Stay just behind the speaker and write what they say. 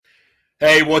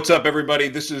Hey, what's up, everybody?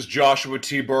 This is Joshua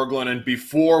T. Berglund, and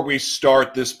before we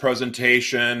start this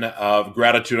presentation of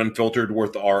Gratitude Unfiltered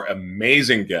with our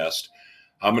amazing guest,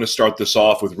 I'm going to start this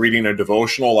off with reading a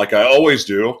devotional like I always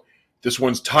do. This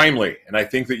one's timely, and I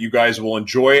think that you guys will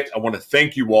enjoy it. I want to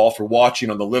thank you all for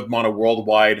watching on the Live Mana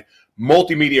Worldwide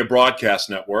Multimedia Broadcast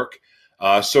Network.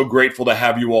 So grateful to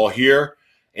have you all here.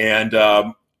 And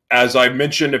as I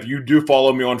mentioned, if you do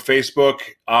follow me on Facebook,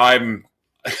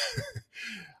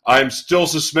 I'm still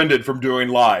suspended from doing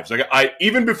lives. I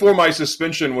even before my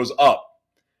suspension was up,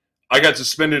 I got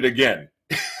suspended again.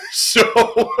 So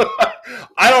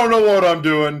I don't know what I'm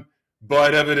doing,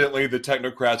 but evidently the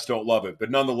technocrats don't love it.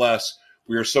 But nonetheless,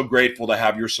 we are so grateful to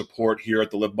have your support here at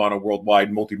the Live Mana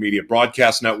Worldwide Multimedia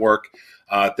Broadcast Network.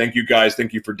 Thank you guys.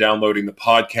 Thank you for downloading the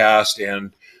podcast,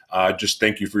 and just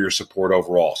thank you for your support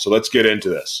overall. So let's get into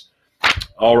this.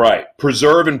 All right.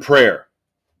 Preserve in prayer.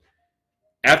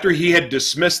 After he had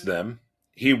dismissed them,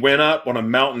 he went up on a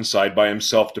mountainside by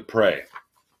himself to pray.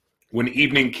 When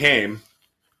evening came,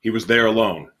 he was there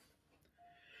alone.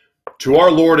 To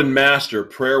our Lord and Master,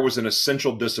 prayer was an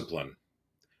essential discipline.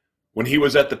 When he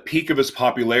was at the peak of his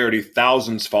popularity,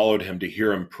 thousands followed him to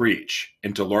hear him preach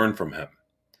and to learn from him.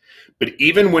 But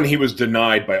even when he was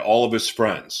denied by all of his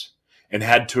friends and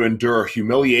had to endure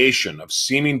humiliation of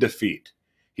seeming defeat,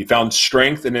 he found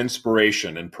strength and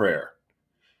inspiration in prayer.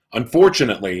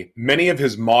 Unfortunately, many of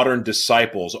his modern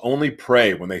disciples only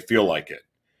pray when they feel like it,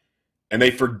 and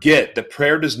they forget that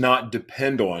prayer does not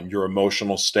depend on your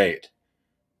emotional state.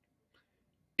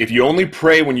 If you only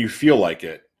pray when you feel like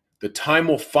it, the time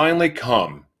will finally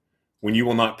come when you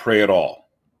will not pray at all.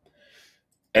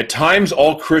 At times,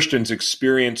 all Christians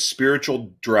experience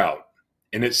spiritual drought,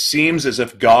 and it seems as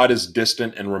if God is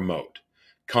distant and remote.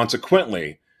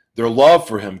 Consequently, their love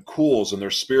for him cools and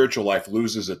their spiritual life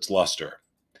loses its luster.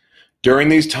 During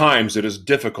these times, it is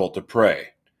difficult to pray,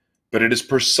 but it is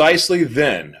precisely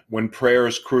then when prayer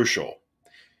is crucial.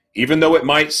 Even though it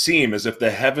might seem as if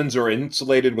the heavens are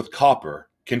insulated with copper,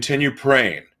 continue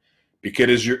praying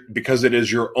because it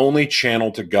is your only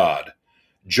channel to God.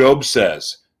 Job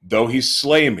says, "Though he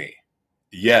slay me,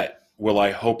 yet will I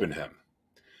hope in him.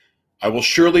 I will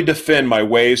surely defend my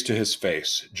ways to his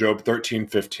face." Job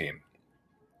 13:15.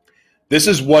 This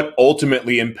is what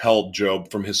ultimately impelled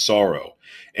Job from his sorrow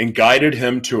and guided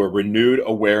him to a renewed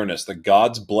awareness that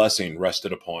God's blessing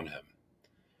rested upon him.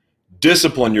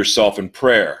 Discipline yourself in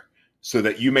prayer so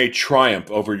that you may triumph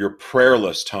over your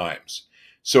prayerless times.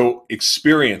 So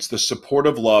experience the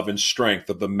supportive love and strength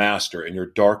of the Master in your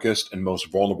darkest and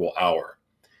most vulnerable hour.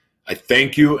 I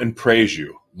thank you and praise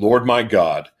you, Lord my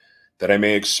God, that I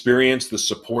may experience the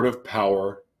supportive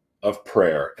power of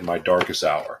prayer in my darkest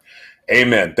hour.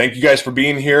 Amen. Thank you guys for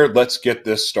being here. Let's get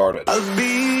this started. I'll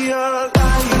be your light.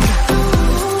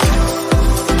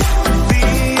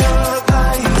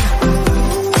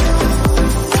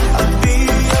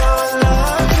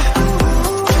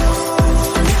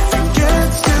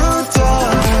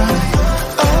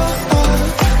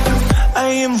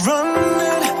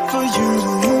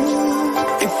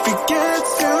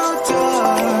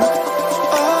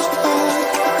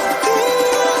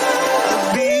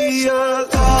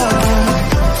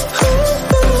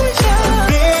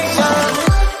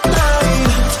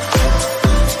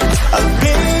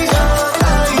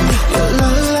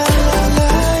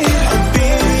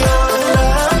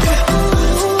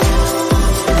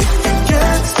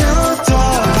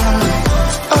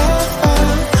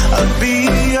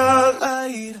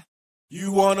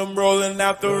 I'm rolling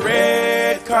out the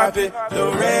red carpet,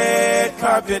 the red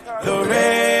carpet, the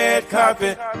red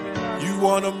carpet. You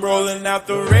want them rolling out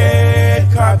the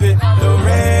red carpet, the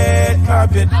red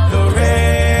carpet, the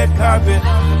red carpet.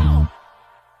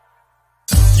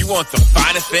 You want the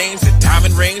finer things, the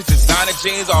diamond rings, designer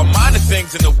jeans, all minor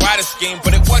things in the wider scheme.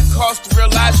 But at what cost to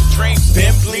realize your dreams?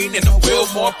 Been bleeding in the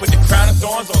Wilmore, put the crown of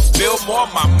thorns on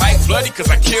Spillmore. My mic bloody cause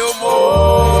I kill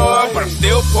more, but I'm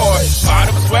still poor.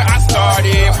 Bottom is where I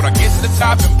started, when I get to the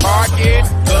top and park it.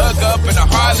 Plug up in a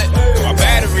Harlot, my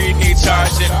battery need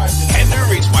charging. And to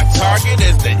reach my target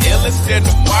is the illest in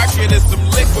the market. Is some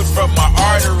liquid from my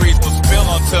arteries will spill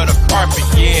onto the carpet,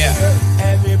 yeah.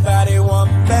 Everybody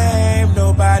want fame,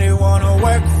 nobody wanna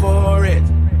work for it.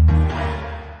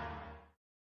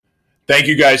 Thank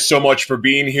you guys so much for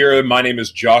being here. My name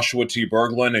is Joshua T.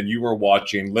 Berglund, and you are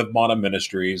watching Live Mana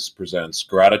Ministries presents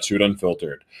Gratitude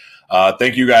Unfiltered.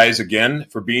 Thank you guys again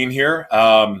for being here.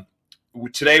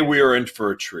 Today we are in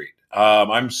for a treat.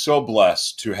 I'm so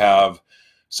blessed to have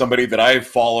somebody that I've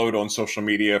followed on social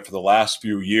media for the last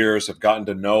few years, have gotten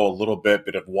to know a little bit,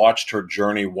 but have watched her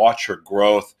journey, watched her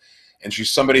growth, and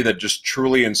she's somebody that just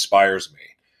truly inspires me.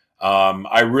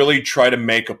 I really try to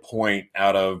make a point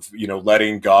out of,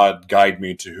 letting God guide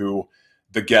me to who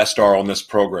the guests are on this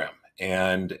program.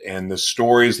 And the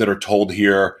stories that are told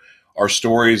here are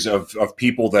stories of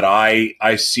people that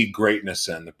I see greatness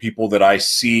in, the people that I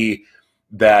see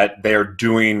that they're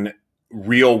doing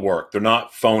real work. They're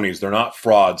not phonies. They're not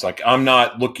frauds. Like, I'm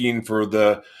not looking for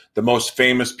the most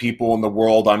famous people in the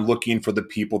world. I'm looking for the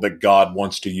people that God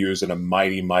wants to use in a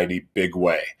mighty, mighty big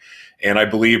way. And I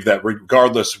believe that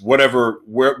regardless, whatever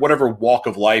walk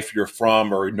of life you're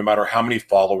from, or no matter how many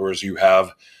followers you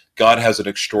have, God has an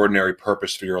extraordinary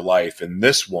purpose for your life. And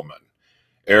this woman,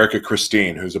 Erica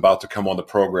Christine, who's about to come on the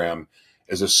program,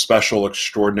 is a special,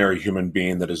 extraordinary human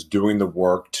being that is doing the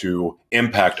work to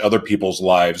impact other people's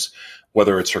lives,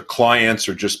 whether it's her clients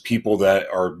or just people that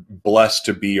are blessed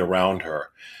to be around her.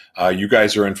 You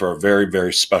guys are in for a very,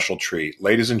 very special treat.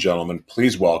 Ladies and gentlemen,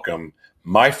 please welcome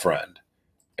my friend,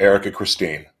 Erica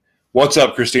Christine. What's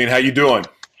up, Christine? How you doing?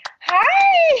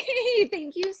 Hi!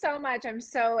 Thank you so much. I'm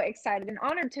so excited and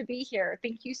honored to be here.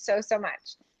 Thank you so, so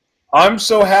much. I'm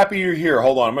so happy you're here.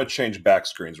 Hold on, I'm going to change back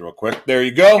screens real quick. There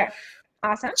you go. Okay.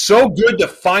 Awesome. So good to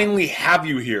finally have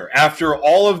you here after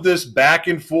all of this back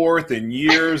and forth and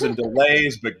years and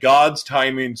delays, but God's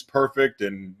timing's perfect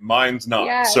and mine's not.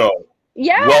 Yes. So,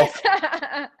 yes.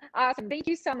 Awesome. Thank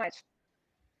you so much.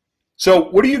 So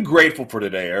what are you grateful for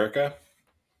today, Erica?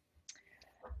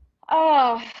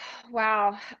 Oh,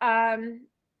 wow.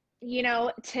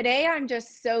 Today I'm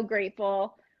just so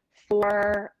grateful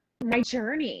for my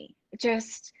journey.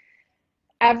 Just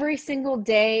every single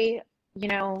day,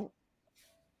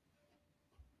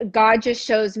 God just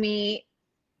shows me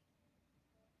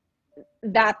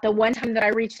that the one time that I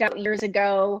reached out years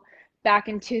ago, back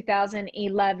in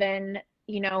 2011,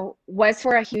 was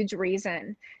for a huge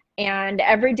reason. And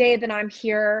every day that I'm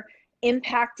here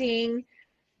impacting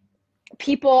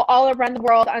people all around the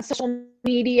world on social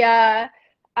media,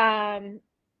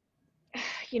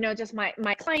 just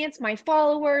my clients, my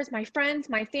followers, my friends,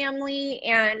 my family,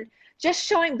 and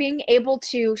just being able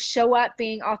to show up,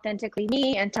 being authentically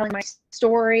me and telling my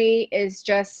story it's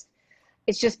just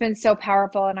been so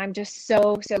powerful. And I'm just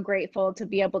so, so grateful to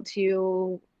be able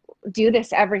to do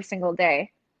this every single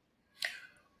day.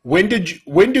 When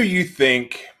do you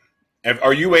think,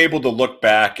 are you able to look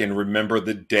back and remember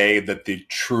the day that the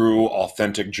true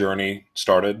authentic journey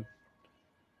started?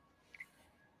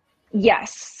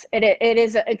 Yes, it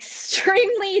is an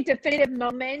extremely definitive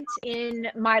moment in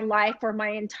my life, where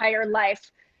my entire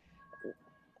life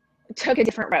took a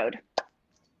different road.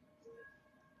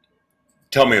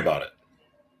 Tell me about it.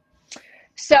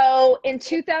 So in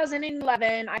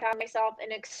 2011, I found myself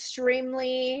in an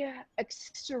extremely,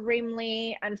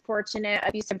 extremely unfortunate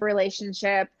abusive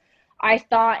relationship. I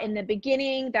thought in the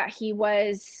beginning that he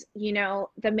was,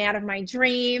 the man of my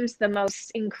dreams, the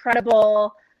most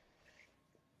incredible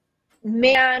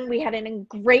man. We had a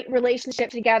great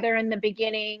relationship together in the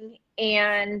beginning.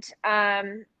 And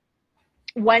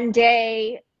one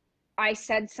day I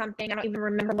said something, I don't even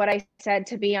remember what I said,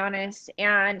 to be honest,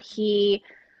 and he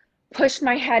pushed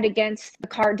my head against the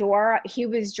car door. He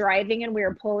was driving and we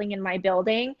were pulling in my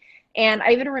building, and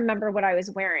I even remember what I was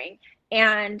wearing.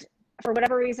 And for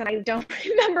whatever reason, I don't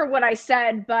remember what I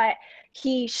said, but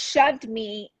he shoved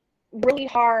me really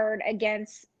hard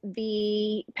against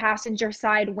the passenger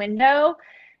side window.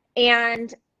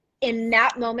 And in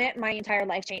that moment, my entire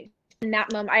life changed. In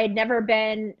that moment, I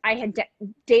had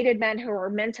dated men who were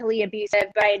mentally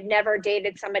abusive, but I had never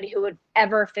dated somebody who would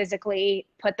ever physically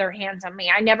put their hands on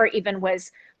me. I never even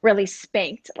was really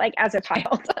spanked, like, as a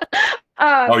child.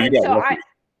 And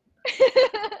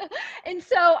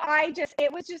so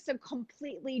it was just a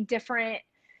completely different,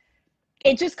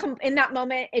 in that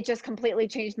moment, it just completely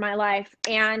changed my life.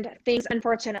 And things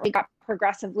unfortunately got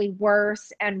progressively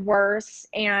worse and worse.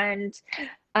 And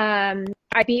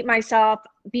I beat myself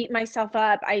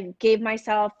up. I gave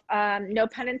myself, no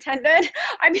pun intended,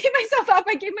 I beat myself up.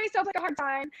 I gave myself a hard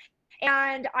time.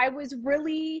 And I was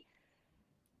really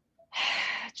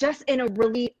just in a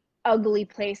really ugly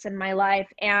place in my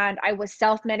life. And I was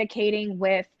self-medicating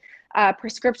with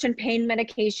prescription pain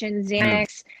medication,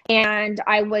 Xanax, and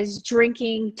I was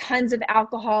drinking tons of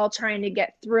alcohol, trying to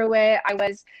get through it. I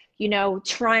was,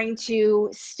 trying to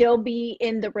still be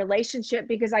in the relationship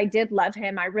because I did love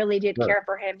him. I really did care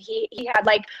for him. He had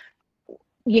like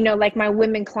my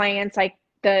women clients, like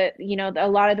a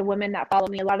lot of the women that follow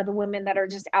me, a lot of the women that are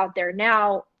just out there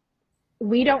now,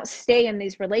 we don't stay in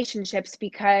these relationships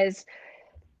because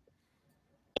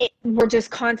we're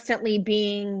just constantly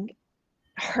being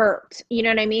hurt. You know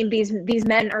what I mean? These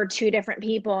men are two different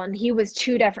people, and he was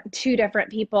two different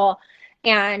people.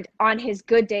 And on his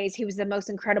good days, he was the most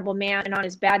incredible man. And on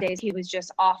his bad days, he was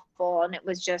just awful. And it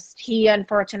was just, he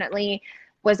unfortunately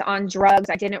was on drugs.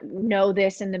 I didn't know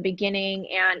this in the beginning.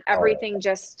 And everything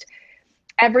just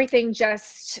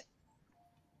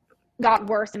got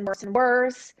worse and worse and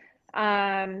worse.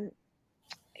 I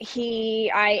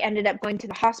ended up going to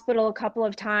the hospital a couple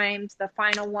of times. The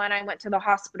final one, I went to the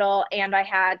hospital and I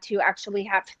had to actually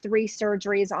have 3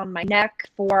 surgeries on my neck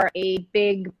for a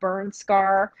big burn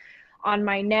scar on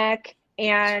my neck.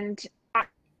 And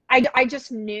I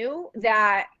just knew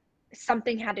that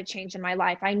something had to change in my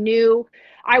life. I knew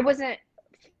I wasn't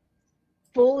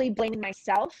fully blaming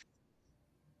myself,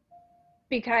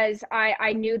 because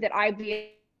I knew that I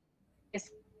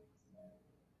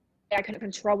couldn't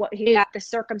control the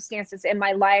circumstances in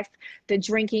my life, the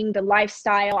drinking, the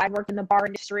lifestyle. I worked in the bar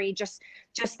industry, just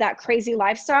that crazy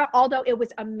lifestyle. Although it was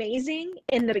amazing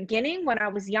in the beginning when I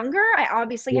was younger, I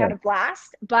obviously had a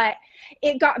blast, but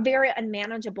it got very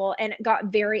unmanageable and it got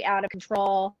very out of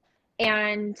control.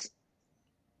 And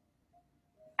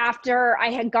after I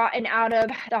had gotten out of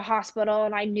the hospital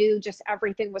and I knew just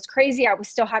everything was crazy, I was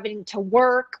still having to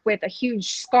work with a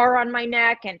huge scar on my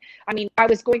neck. And I mean, I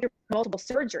was going through multiple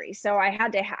surgeries. So I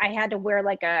had to wear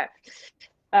like a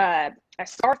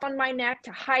scarf on my neck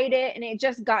to hide it. And it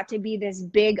just got to be this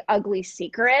big, ugly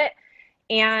secret.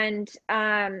 And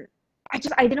I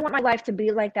didn't want my life to be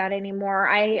like that anymore.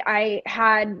 I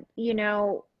had,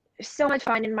 so much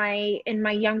fun in my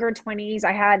younger 20s.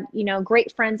 I had,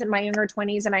 great friends in my younger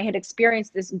 20s, and I had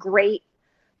experienced this great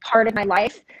part of my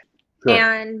life. Sure.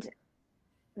 And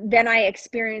then I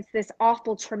experienced this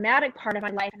awful traumatic part of my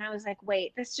life. And I was like,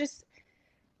 wait,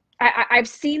 I've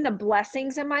seen the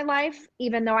blessings in my life,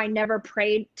 even though I never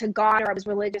prayed to God or I was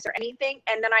religious or anything.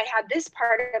 And then I had this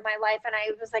part of my life and I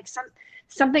was like,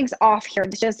 something's off here.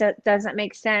 It doesn't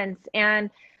make sense. And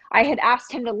I had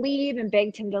asked him to leave and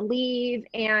begged him to leave,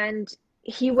 and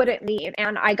he wouldn't leave.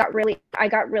 And I got really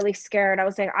scared. I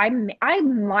was like, I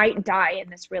might die in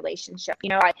this relationship.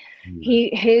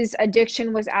 His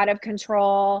addiction was out of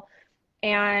control.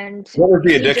 And what was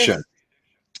the addiction?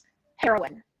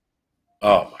 Heroin.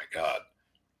 Oh my God.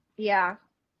 Yeah.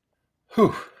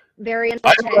 Whew. Very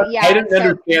unfortunate. I didn't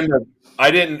understand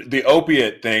the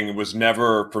opiate thing was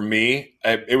never for me.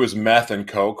 It was meth and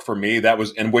coke for me.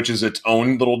 Which is its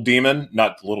own little demon,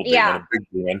 not little demon, a big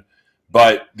demon.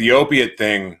 But the opiate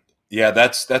thing,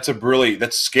 that's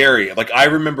scary. Like, I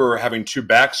remember having 2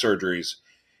 back surgeries.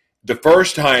 The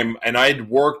first time, and I'd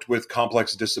worked with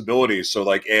complex disabilities, so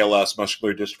like ALS,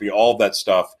 muscular dystrophy, all of that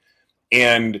stuff.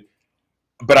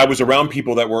 But I was around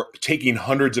people that were taking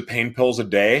hundreds of pain pills a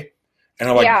day. And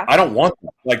I'm like, I don't want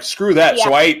that. Like, screw that. Yeah.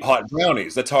 So I ate pot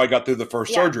brownies. That's how I got through the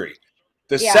first surgery.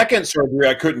 The second surgery,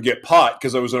 I couldn't get pot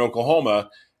because I was in Oklahoma.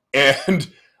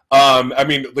 And,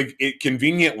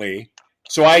 conveniently,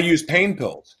 so I used pain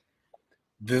pills.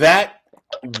 That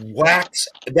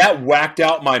whacked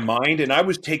out my mind. And I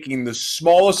was taking the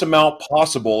smallest amount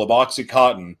possible of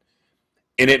OxyContin,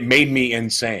 and it made me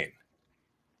insane.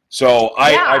 So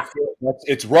I feel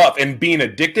it's rough. And being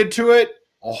addicted to it,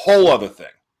 a whole other thing.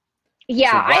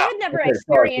 Yeah, so, wow. I had never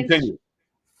experienced.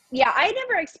 Yeah, I had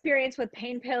never experienced with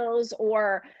pain pills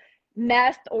or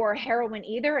meth or heroin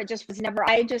either. It just was never.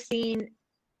 I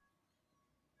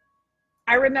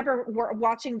remember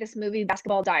watching this movie,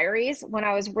 Basketball Diaries, when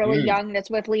I was really young. That's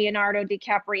with Leonardo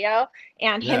DiCaprio,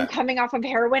 and him coming off of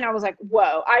heroin. I was like,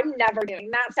 whoa, I'm never doing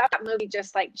that. So that movie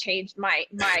just like changed my.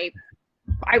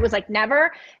 I was like,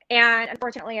 never. And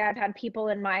unfortunately, I've had people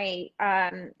in my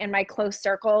close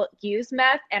circle use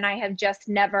meth, and I have just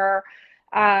never,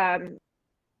 I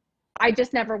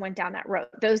just never went down that road.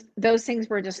 Those things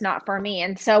were just not for me.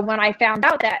 And so when I found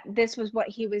out that this was what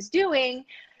he was doing,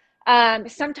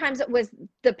 sometimes it was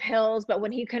the pills, but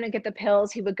when he couldn't get the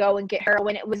pills, he would go and get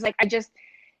heroin. It was like,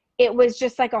 it was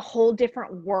just like a whole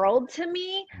different world to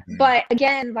me. But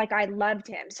again, like, I loved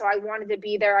him. So I wanted to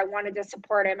be there. I wanted to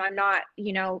support him. I'm not,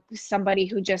 somebody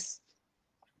who just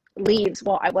leaves.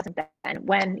 Well, I wasn't then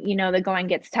when, the going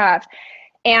gets tough.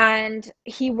 And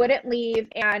he wouldn't leave.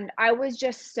 And I was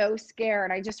just so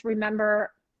scared. I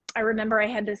remember I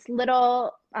had this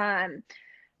little, one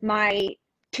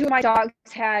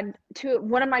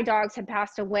of my dogs had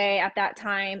passed away at that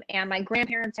time, and my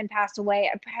grandparents had passed away.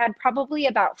 I had probably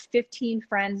about 15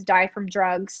 friends die from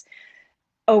drugs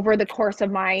over the course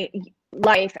of my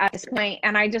life at this point.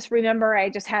 And I just remember I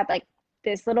just had like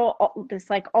this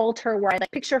altar where I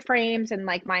like picture frames and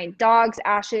like my dog's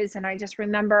ashes. And I just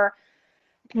remember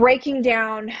breaking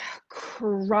down,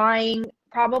 crying,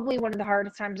 probably one of the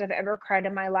hardest times I've ever cried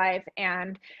in my life.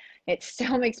 And It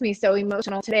still makes me so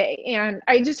emotional today. And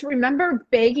I just remember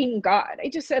begging God. I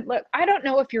just said, look, I don't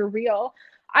know if you're real.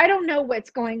 I don't know what's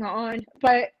going on,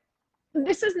 but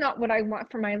this is not what I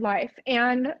want for my life.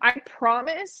 And I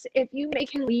promise if you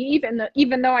make him leave, and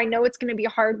even though I know it's going to be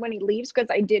hard when he leaves because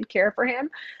I did care for him,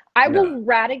 I will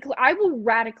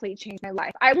radically change my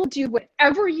life. I will do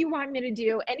whatever you want me to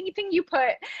do. Anything you put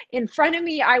in front of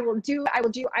me, I will do.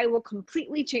 I will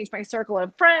completely change my circle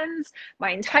of friends,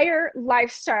 my entire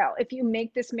lifestyle. If you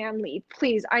make this man leave,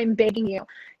 please, I'm begging you.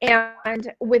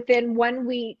 And within 1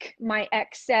 week, my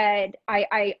ex said,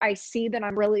 I see that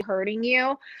I'm really hurting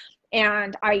you.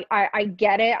 And I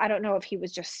get it. I don't know if he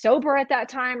was just sober at that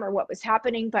time or what was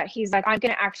happening, but he's like, I'm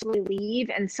going to actually leave.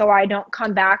 And so I don't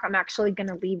come back. I'm actually going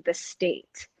to leave the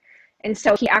state. And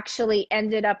so he actually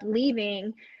ended up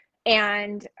leaving.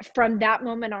 And from that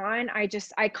moment on,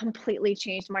 I completely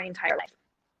changed my entire life.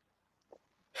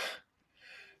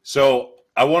 So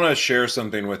I want to share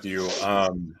something with you.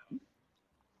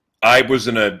 I was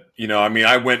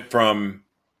I went from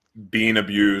being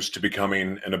abused to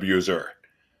becoming an abuser.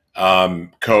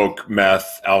 Coke,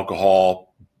 meth,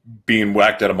 alcohol, being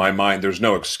whacked out of my mind. There's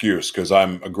no excuse because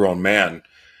I'm a grown man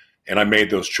and I made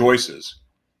those choices.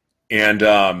 And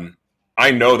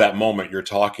I know that moment you're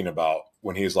talking about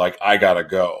when he's like, I gotta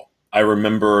go. I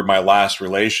remember my last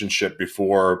relationship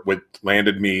before what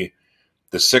landed me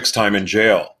the 6th time in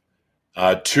jail.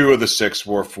 2 of the 6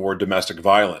 were for domestic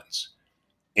violence.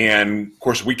 And of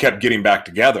course we kept getting back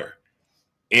together.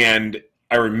 And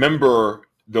I remember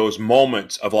those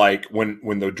moments of like when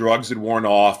the drugs had worn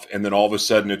off, and then all of a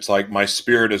sudden it's like my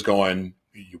spirit is going,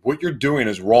 what you're doing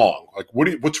is wrong. Like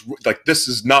what's like, this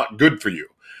is not good for you.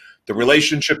 The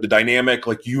relationship, the dynamic,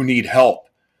 like you need help.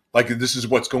 Like this is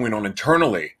what's going on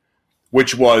internally,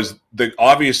 which was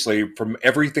obviously from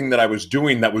everything that I was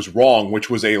doing that was wrong, which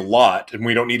was a lot. And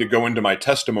we don't need to go into my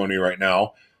testimony right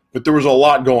now, but there was a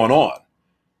lot going on.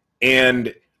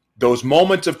 And those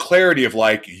moments of clarity of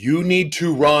like, you need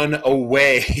to run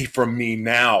away from me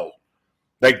now.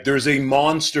 Like there's a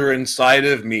monster inside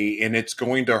of me and it's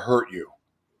going to hurt you.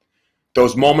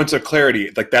 Those moments of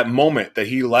clarity, like that moment that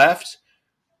he left.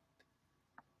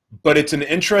 But it's an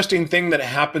interesting thing that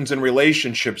happens in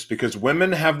relationships because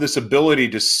women have this ability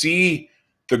to see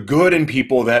the good in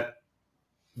people that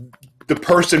the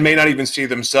person may not even see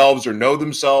themselves or know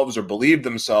themselves or believe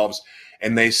themselves,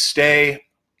 and they stay.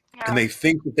 And they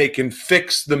think that they can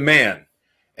fix the man,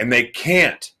 and they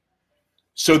can't.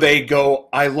 So they go,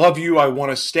 I love you, I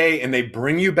want to stay, and they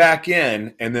bring you back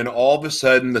in, and then all of a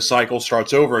sudden the cycle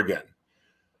starts over again.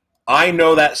 I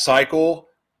know that cycle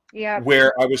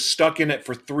where I was stuck in it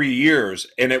for 3 years,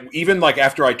 and even like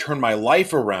after I turned my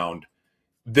life around,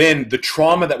 then the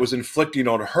trauma that was inflicting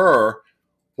on her,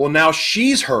 well, now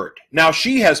she's hurt. Now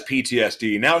she has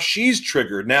PTSD. Now she's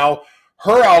triggered. Now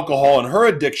her alcohol and her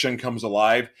addiction comes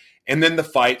alive. And then the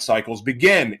fight cycles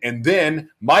begin. And then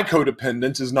my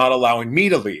codependence is not allowing me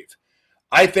to leave.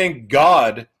 I thank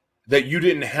God that you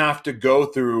didn't have to go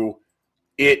through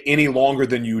it any longer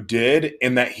than you did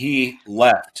and that he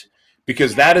left.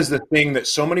 Because that is the thing that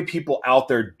so many people out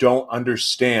there don't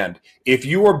understand. If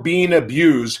you are being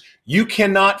abused, you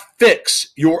cannot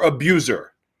fix your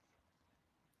abuser.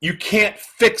 You can't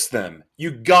fix them. You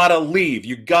gotta leave.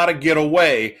 You gotta get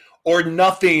away, or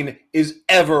nothing is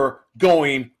ever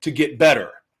going to get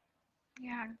better.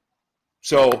 Yeah.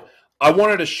 So I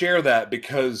wanted to share that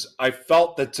because I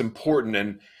felt that's important.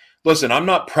 And listen, I'm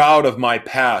not proud of my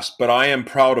past, but I am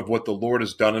proud of what the Lord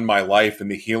has done in my life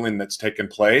and the healing that's taken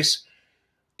place.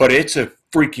 But it's a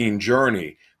freaking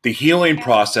journey. The healing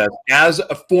process as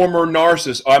a former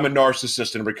narcissist, I'm a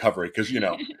narcissist in recovery because,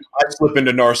 I slip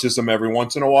into narcissism every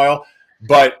once in a while.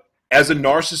 But as a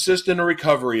narcissist in a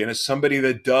recovery and as somebody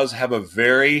that does have a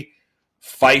very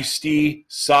feisty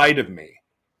side of me,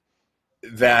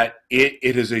 that it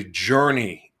is a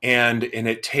journey and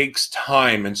it takes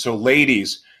time. And so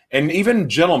ladies and even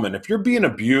gentlemen, if you're being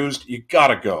abused, you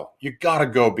gotta go. You gotta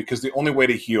go because the only way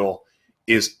to heal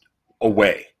is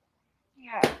away.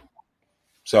 Yeah.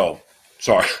 So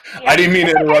sorry, I didn't mean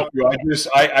to interrupt you.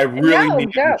 I really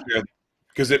need to share that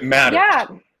because it matters. Yeah.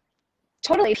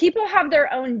 Totally. People have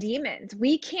their own demons.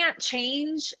 We can't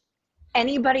change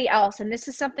anybody else. And this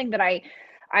is something that I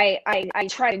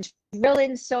try to drill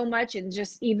in so much, and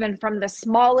just even from the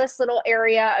smallest little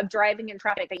area of driving in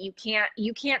traffic, that you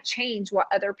can't change what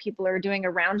other people are doing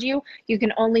around you. You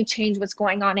can only change what's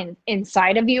going on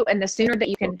inside of you. And the sooner that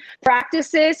you can practice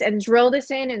this and drill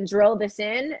this in,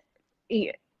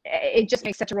 it just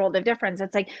makes such a world of difference.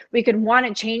 It's like we could want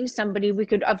to change somebody. We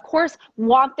could, of course,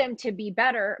 want them to be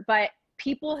better, but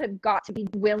people have got to be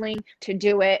willing to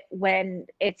do it when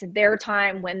it's their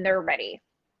time, when they're ready.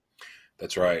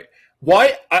 That's right.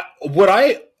 What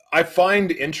I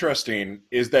find interesting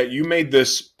is that you made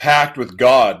this pact with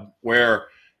God where,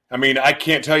 I mean, I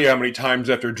can't tell you how many times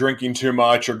after drinking too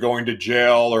much or going to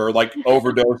jail or like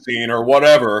overdosing or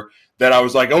whatever, that I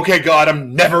was like, okay, God,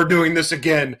 I'm never doing this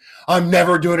again. I'm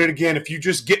never doing it again. If you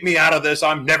just get me out of this,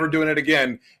 I'm never doing it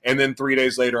again. And then 3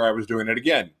 days later, I was doing it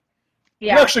again.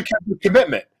 Yeah. You actually kept your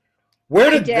commitment. Where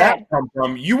did did. that come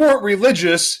from? You weren't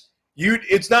religious.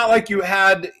 It's not like you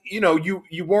had,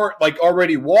 you weren't like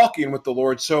already walking with the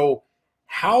Lord. So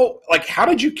how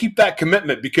did you keep that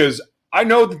commitment? Because I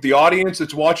know that the audience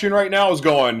that's watching right now is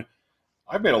going,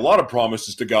 I've made a lot of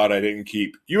promises to God I didn't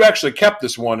keep. You actually kept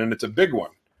this one, and it's a big one.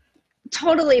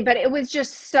 Totally, but it was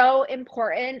just so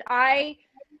important. My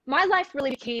life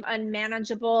really became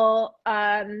unmanageable.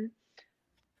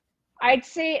 I'd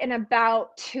say in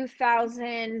about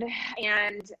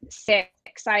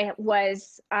 2006, I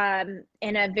was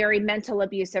in a very mental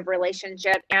abusive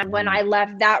relationship. And when I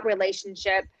left that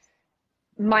relationship,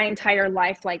 my entire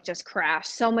life like just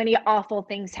crashed. So many awful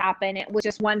things happened. It was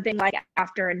just one thing like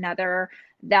after another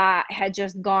that had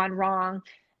just gone wrong.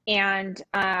 And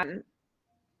I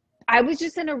was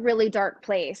just in a really dark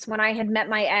place. When I had met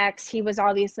my ex, he was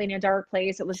obviously in a dark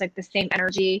place. It was like the same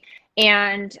energy.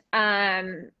 And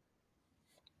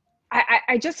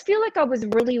I just feel like I was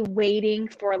really waiting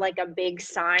for like a big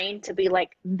sign to be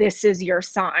like, this is your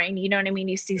sign. You know what I mean?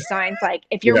 You see signs like,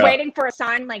 if you're waiting for a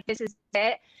sign, like this is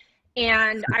it.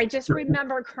 And I just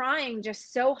remember crying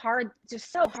just so hard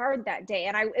that day.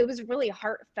 And it was really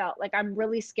heartfelt. Like, I'm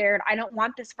really scared. I don't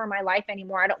want this for my life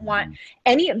anymore. I don't want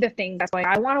any of the things that's going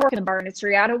on. I want to work in the bar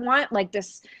industry. I don't want like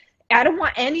this. I don't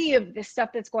want any of this stuff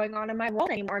that's going on in my world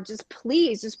anymore. Just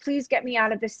please get me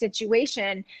out of this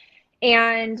situation.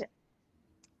 And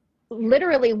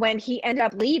literally when he ended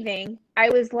up leaving, I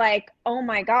was like, oh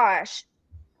my gosh,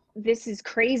 this is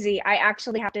crazy. I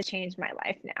actually have to change my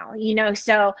life now,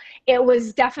 so it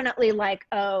was definitely like,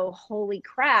 oh, holy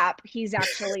crap, he's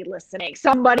actually listening.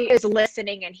 Somebody is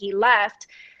listening, and he left.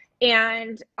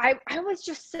 And I was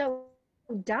just so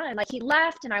done. Like, he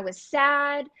left and I was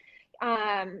sad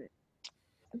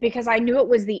because I knew it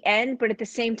was the end, but at the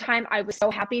same time, I was so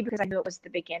happy because I knew it was the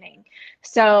beginning.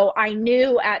 So I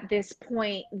knew at this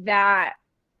point that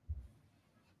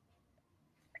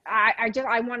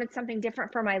I wanted something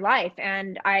different for my life.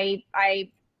 And I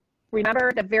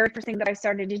remember the very first thing that I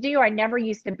started to do, I never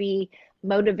used to be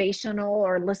motivational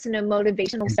or listen to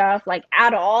motivational stuff like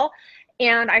at all.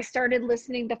 And I started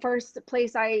listening. The first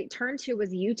place I turned to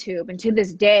was YouTube. And to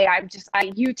this day, I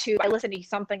listen to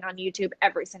something on YouTube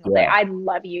every single day. I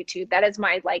love YouTube. That is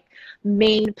my like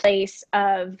main place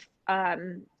of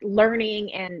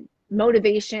learning and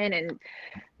motivation and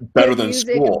better than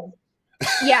school.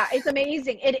 Yeah, it's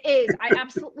amazing. It is. I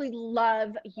absolutely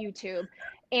love YouTube.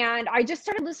 And I just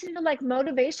started listening to like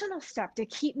motivational stuff to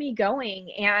keep me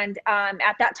going. And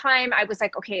at that time, I was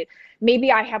like, okay,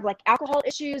 maybe I have like alcohol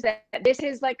issues that this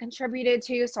has like contributed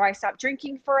to. So I stopped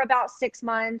drinking for about 6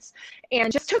 months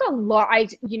and just took a lot. I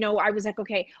was like,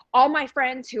 okay, all my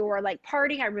friends who were like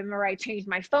partying, I remember I changed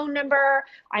my phone number.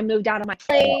 I moved out of my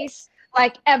place,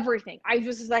 like everything. I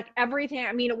was like everything.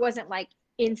 I mean, it wasn't like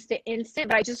instant,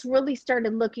 but I just really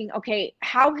started looking, okay,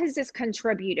 how has this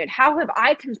contributed? How have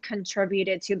I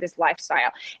contributed to this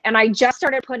lifestyle? And I just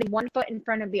started putting one foot in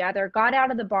front of the other, got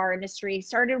out of the bar industry,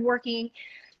 started working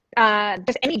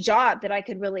just any job that I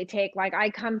could really take. Like, I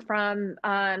come from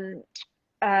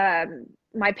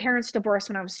my parents divorced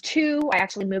when I was 2. I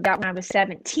actually moved out when I was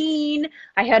 17.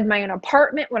 I had my own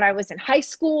apartment when I was in high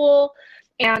school,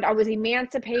 and I was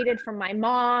emancipated from my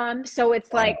mom. So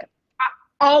it's like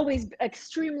always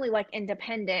extremely like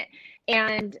independent.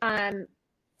 And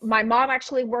my mom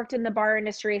actually worked in the bar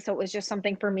industry, so it was just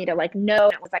something for me to like know.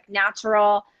 It was like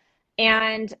natural.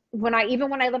 And when I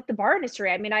left the bar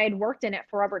industry, I mean, I had worked in it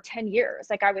for over 10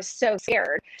 years. Like, I was so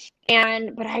scared.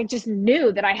 But I just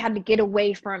knew that I had to get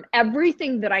away from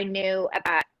everything that I knew at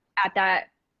that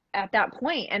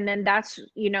point. And then that's,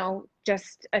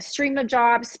 just a stream of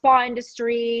jobs, spa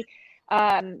industry,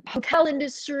 hotel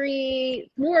industry,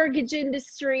 mortgage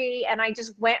industry. And I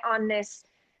just went on this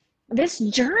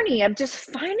journey of just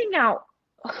finding out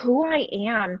who I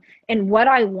am and what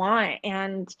I want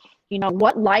and,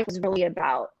 what life is really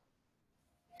about.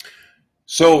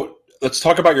 So let's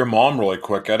talk about your mom really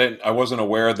quick. I wasn't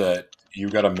aware that you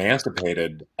got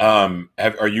emancipated.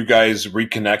 Are you guys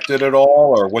reconnected at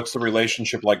all, or what's the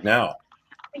relationship like now?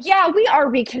 Yeah, we are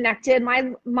reconnected.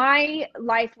 My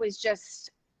life was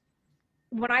just,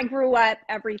 when I grew up,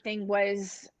 everything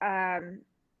was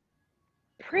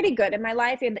pretty good in my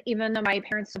life. And even though my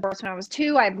parents divorced when I was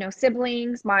 2, I have no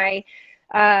siblings. My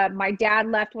dad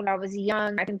left when I was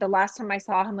young. I think the last time I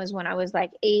saw him was when I was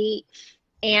like 8.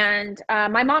 And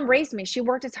my mom raised me. She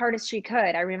worked as hard as she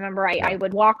could. I remember I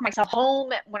would walk myself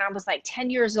home when I was like 10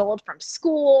 years old from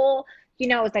school. You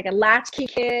know, it was like a latchkey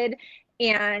kid.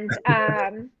 And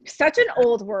such an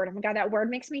old word. Oh my God, that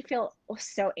word makes me feel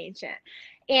so ancient.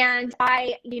 And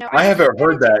I haven't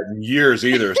heard that in years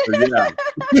either. So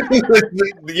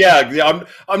yeah,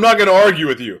 I'm not going to argue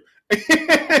with you.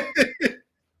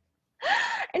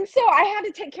 And so I had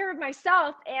to take care of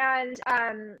myself. And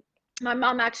my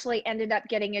mom actually ended up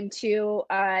getting into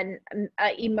an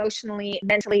emotionally,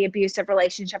 mentally abusive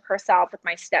relationship herself with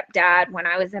my stepdad when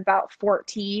I was about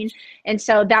 14. And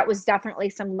so that was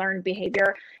definitely some learned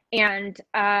behavior. And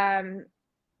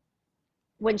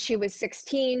when she was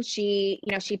 16, she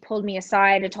pulled me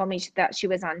aside and told me that she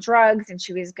was on drugs and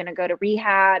she was going to go to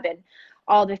rehab and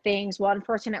all the things. Well,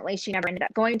 unfortunately, she never ended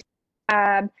up going to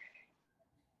rehab.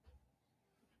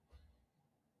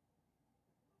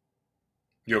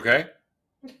 You okay?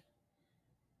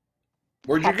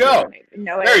 Where'd you go?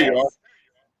 No, there you are.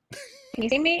 Can you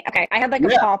see me? Okay, I had like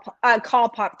a call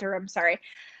pop through. I'm sorry.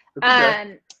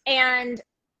 Okay. And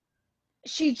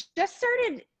she just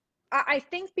started. I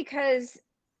think because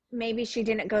maybe she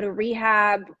didn't go to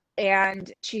rehab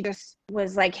and she just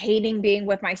was like hating being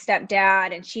with my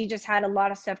stepdad, and she just had a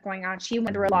lot of stuff going on. She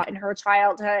went through a lot in her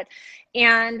childhood,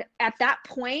 and at that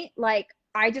point, like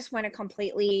I just went a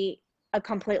completely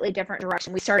different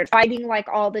direction. We started fighting like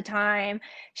all the time.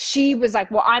 She was like,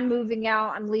 well, I'm moving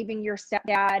out. I'm leaving your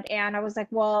stepdad. And I was like,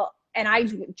 well, and I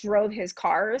drove his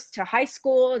cars to high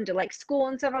school and to like school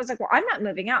and stuff. I was like, well, I'm not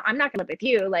moving out. I'm not going to live with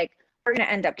you. Like, we're going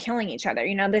to end up killing each other.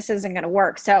 You know, this isn't going to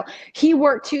work. So he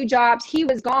worked 2 jobs. He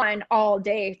was gone all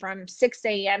day from 6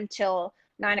 a.m. till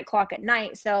 9 o'clock at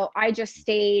night. So I just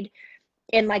stayed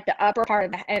in like the upper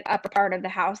part of the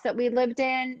house that we lived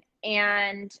in.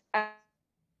 And,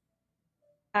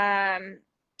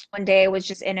 one day I was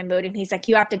just in a mood and he's like,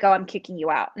 you have to go, I'm kicking you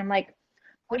out. And I'm like,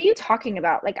 what are you talking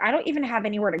about? Like, I don't even have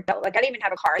anywhere to go. Like, I don't even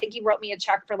have a car. I think he wrote me a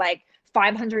check for like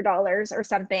 $500 or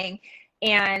something.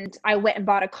 And I went and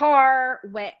bought a car.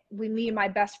 Me and my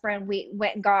best friend, we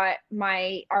went and got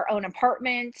our own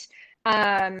apartment.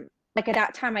 Like at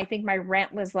that time, I think my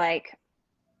rent was like,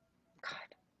 God,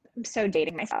 I'm so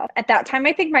dating myself. At that time,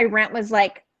 I think my rent was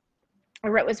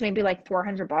maybe like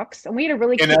 $400, and we had a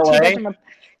really cute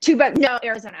two-bedroom. No,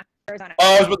 Arizona.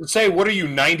 Oh, I was about to say, what are you,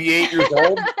 98 years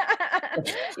old?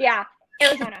 Yeah,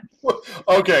 Arizona.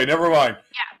 Okay, never mind.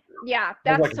 Yeah.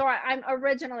 That's so. I'm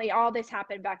originally, all this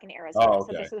happened back in Arizona. Oh,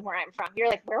 okay. So this is where I'm from. You're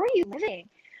like, where were you living?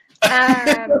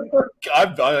 I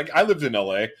lived in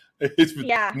LA. It's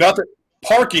nothing.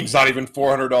 Parking's not even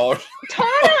 $400.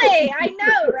 Totally, I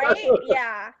know, right?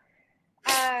 Yeah.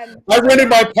 I rented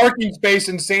my parking space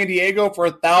in San Diego for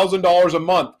 $1,000 a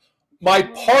month. My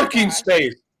parking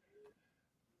space.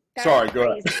 That's Sorry, crazy.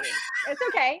 Go ahead. It's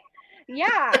okay.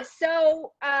 Yeah.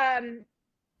 So,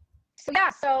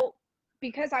 so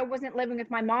because I wasn't living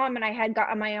with my mom and I had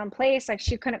gotten my own place, like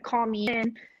she couldn't call me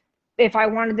in if I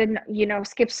wanted to,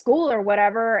 skip school or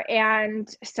whatever. And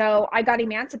so I got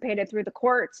emancipated through the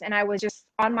courts, and I was just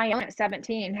on my own at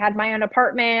 17, had my own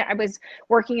apartment. I was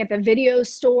working at the video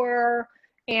store,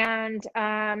 and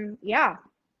yeah.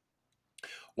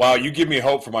 Wow, you give me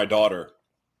hope for my daughter.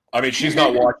 I mean, she's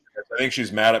not watching this. I think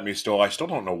she's mad at me still. I still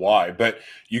don't know why, but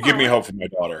you give me hope for my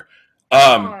daughter.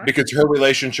 Because her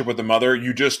relationship with the mother,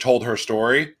 you just told her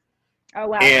story. Oh,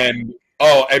 wow. And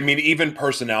I mean, even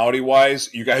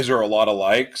personality-wise, you guys are a lot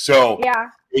alike. So yeah,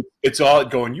 it's all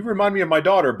going, you remind me of my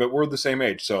daughter, but we're the same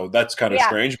age. So that's kind of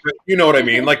strange. But you know what I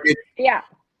mean? Like,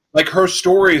 like her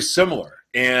story is similar.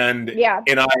 And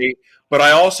but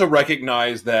I also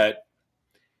recognize that,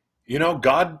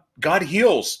 God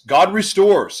heals, God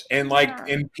restores, and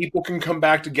and people can come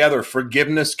back together.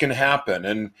 Forgiveness can happen.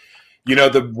 And,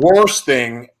 the worst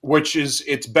thing, which is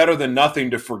it's better than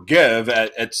nothing to forgive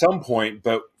at some point,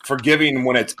 but forgiving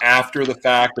when it's after the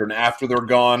fact and after they're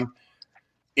gone,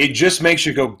 it just makes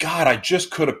you go, God, I just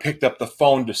could have picked up the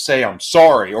phone to say I'm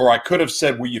sorry, or I could have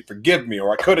said, will you forgive me?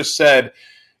 Or I could have said,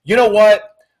 you know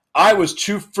what? I was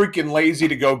too freaking lazy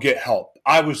to go get help.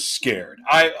 I was scared.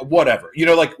 Whatever.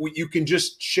 You can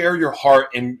just share your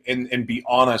heart and be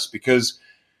honest, because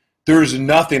there's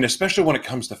nothing, especially when it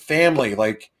comes to family,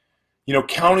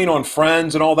 counting on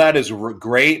friends and all that is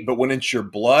great, but when it's your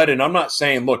blood, and I'm not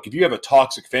saying, look, if you have a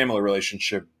toxic family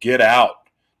relationship, get out,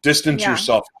 distance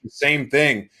yourself. The same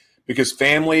thing, because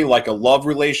family, like a love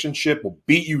relationship, will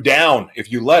beat you down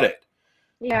if you let it.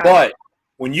 Yeah. But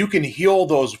when you can heal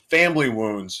those family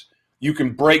wounds, you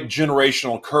can break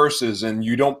generational curses, and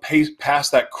you don't pass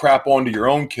that crap on to your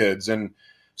own kids. And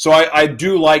so I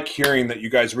do like hearing that you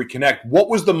guys reconnect. What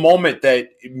was the moment that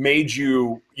made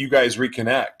you guys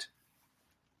reconnect?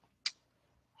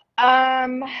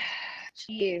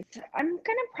 Geez, I'm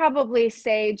gonna probably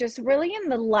say just really in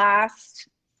the last,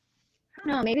 I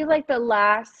don't know, maybe like the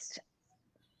last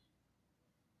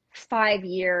 5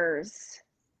 years,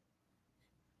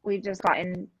 we've just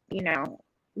gotten,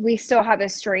 we still have a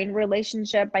strained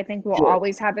relationship. I think we'll Sure.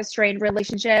 always have a strained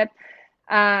relationship.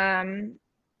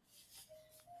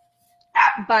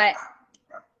 But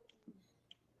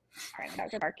sorry,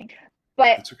 dogs are barking.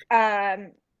 But That's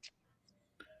okay.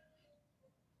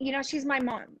 she's my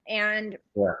mom, and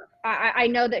Yeah. I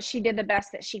know that she did the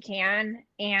best that she can,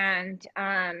 and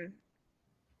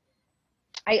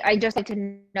I just like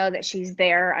to know that she's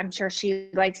there. I'm sure she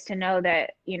likes to know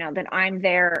that, that I'm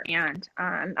there. And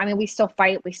I mean, we still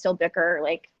fight, we still bicker,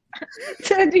 like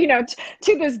to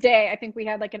this day. I think we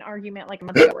had like an argument like a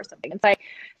month ago or something. It's like,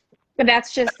 but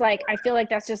that's just like, I feel like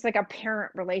that's just like a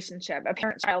parent relationship, a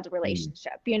parent-child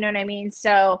relationship. You know what I mean?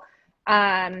 So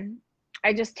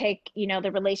I just take,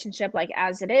 the relationship like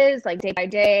as it is, like day by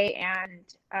day, and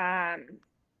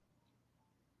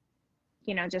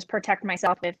just protect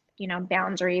myself with,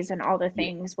 boundaries and all the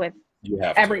things with You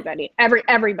have everybody,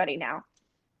 everybody now.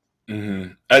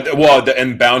 Mm-hmm.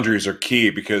 And boundaries are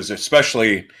key, because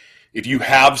especially if you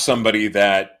have somebody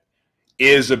that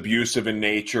is abusive in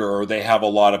nature, or they have a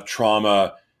lot of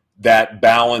trauma, that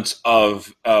balance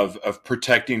of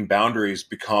protecting boundaries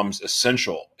becomes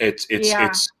essential. It's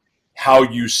how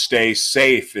you stay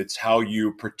safe. It's how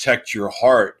you protect your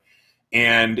heart,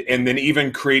 and then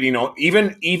even creating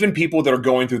even people that are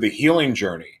going through the healing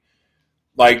journey.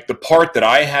 Like, the part that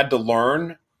I had to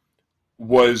learn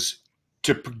was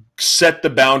to set the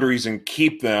boundaries and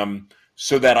keep them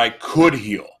so that I could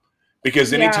heal.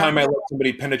 Because anytime I let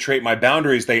somebody penetrate my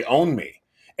boundaries, they own me.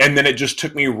 And then it just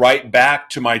took me right back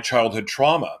to my childhood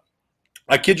trauma.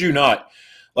 I kid you not.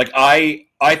 Like, I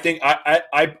think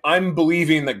I'm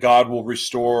believing that God will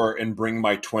restore and bring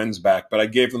my twins back, but I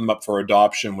gave them up for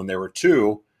adoption when they were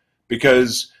 2,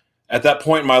 because at that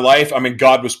point in my life, I mean,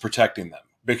 God was protecting them,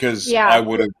 because I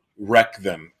would have wrecked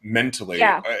them mentally,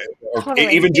 or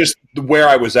Totally. even just where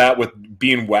I was at with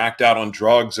being whacked out on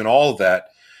drugs and all of that.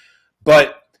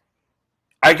 But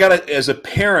I got to, as a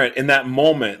parent in that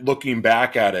moment, looking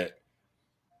back at it,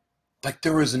 like,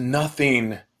 there was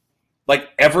nothing, like,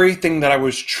 everything that I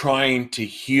was trying to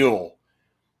heal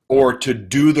or to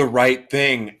do the right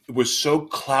thing was so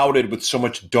clouded with so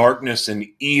much darkness and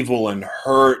evil and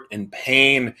hurt and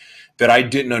pain that I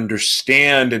didn't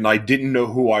understand, and I didn't know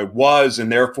who I was.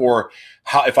 And therefore,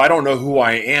 if I don't know who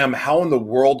I am, how in the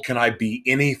world can I be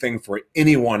anything for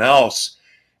anyone else?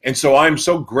 And so I'm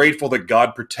so grateful that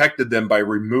God protected them by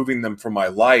removing them from my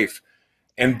life.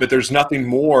 But there's nothing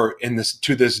more in this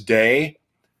to this day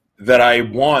that I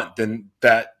want than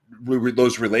that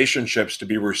those relationships to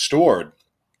be restored.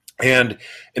 And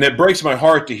it breaks my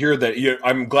heart to hear that.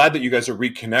 I'm glad that you guys are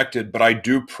reconnected, but I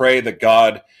do pray that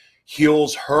God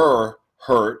heals her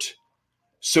hurt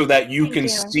so that you can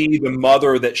see the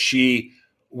mother that she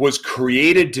was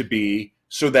created to be,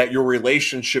 so that your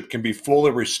relationship can be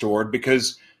fully restored,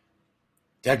 because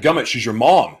dadgummit, she's your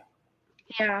mom.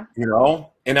 Yeah.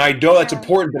 And I know that's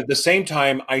important, but at the same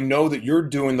time, I know that you're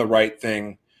doing the right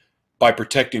thing by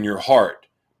protecting your heart,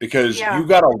 because you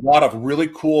got a lot of really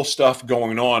cool stuff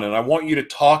going on. And I want you to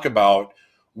talk about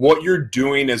what you're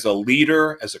doing as a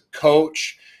leader, as a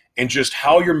coach, and just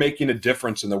how you're making a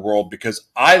difference in the world, because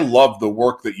I love the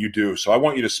work that you do. So I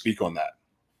want you to speak on that.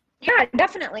 Yeah,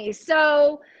 definitely.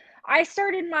 So I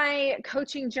started my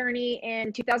coaching journey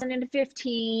in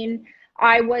 2015.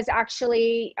 I was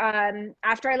actually,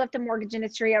 after I left the mortgage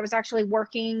industry, I was actually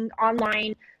working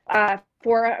online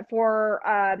for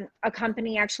a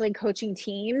company, actually coaching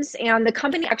teams, and the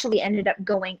company actually ended up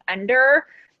going under,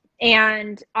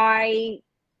 and I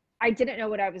didn't know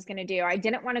what I was going to do. I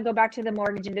didn't want to go back to the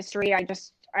mortgage industry. I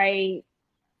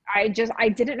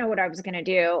didn't know what I was going to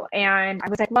do. And I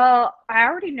was like, well, I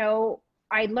already know.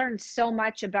 I learned so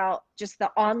much about just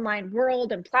the online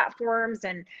world and platforms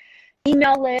and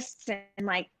email lists and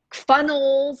like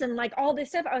funnels and like all this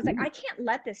stuff. I was like, I can't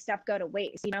let this stuff go to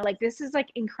waste. Like, this is like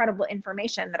incredible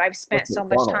information that I've spent so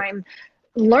much time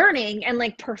learning and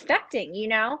like perfecting,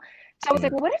 So I was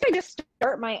like, well, what if I just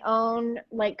start my own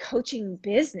like coaching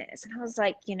business? And I was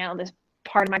like, this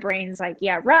part of my brain's like,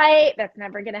 yeah, right, that's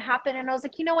never going to happen. And I was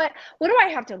like, you know what do I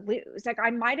have to lose? Like,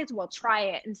 I might as well try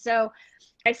it. And so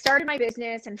I started my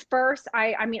business, and first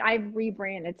I mean, I've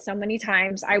rebranded so many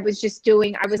times. I was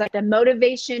like the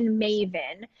motivation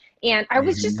maven, and I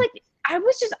was just like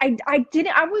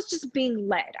I was just being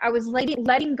led. I was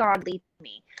letting God lead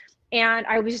me. And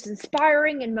I was just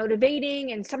inspiring and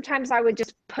motivating. And sometimes I would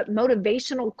just put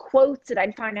motivational quotes that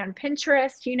I'd find on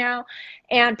Pinterest,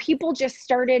 and people just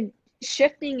started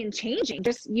shifting and changing.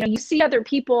 Just, you see other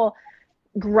people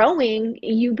growing,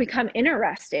 you become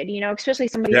interested, especially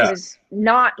somebody who is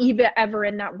not even ever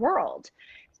in that world.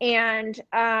 And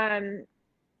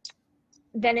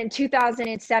then in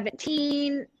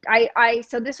 2017,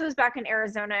 so this was back in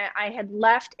Arizona. I had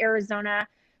left Arizona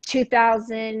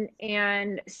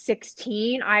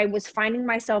 2016. I was finding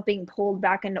myself being pulled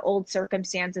back into old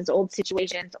circumstances, old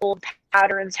situations, old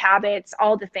patterns, habits,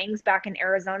 all the things back in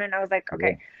Arizona. And I was like,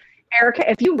 okay,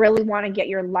 Erica, if you really want to get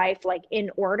your life like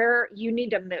in order, you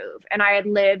need to move. And I had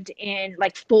lived in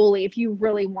like fully, if you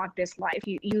really want this life,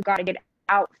 you got to get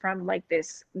out from like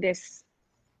this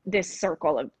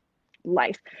circle of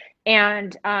life.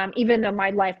 And even though my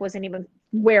life wasn't even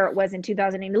where it was in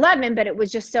 2011, but it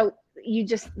was just so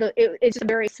it's just a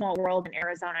very small world in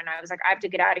Arizona. And I was like, I have to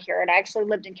get out of here. And I actually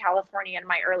lived in California in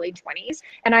my early 20s.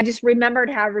 And I just remembered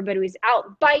how everybody was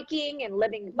out biking and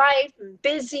living life and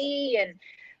busy. And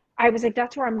I was like,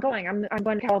 that's where I'm going. I'm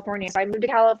going to California. So I moved to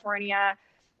California.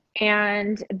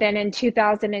 And then in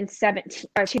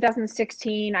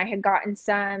 2016, I had gotten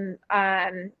some,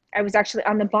 I was actually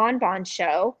on the Bon Bon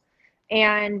show.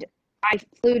 And I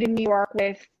flew to New York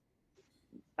with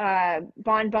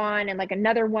Bon Bon and like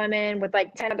another woman with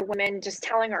like 10 other women, just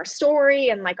telling our story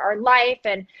and like our life.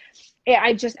 And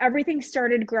everything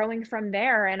started growing from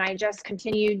there. And I just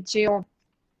continued to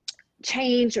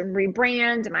change and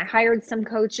rebrand. And I hired some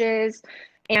coaches.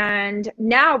 And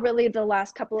now really the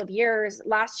last couple of years,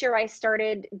 last year I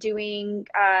started doing,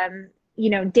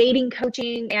 dating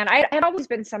coaching. And I had always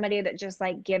been somebody that just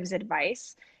like gives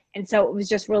advice. And so it was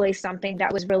just really something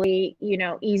that was really,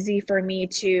 easy for me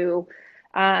to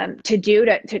do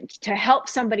to help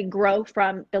somebody grow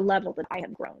from the level that I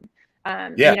have grown.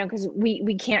 Because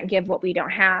we can't give what we don't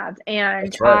have.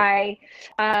 And right.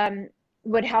 I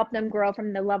would help them grow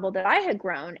from the level that I had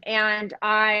grown. And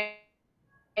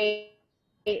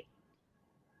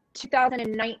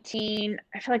 2019,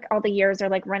 I feel like all the years are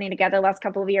like running together, last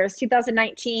couple of years.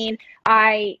 2019,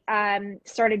 I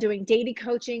started doing dating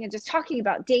coaching and just talking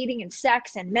about dating and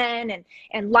sex and men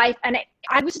and life. And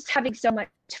I was just having so much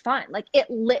fun. Like it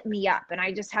lit me up. And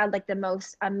I just had like the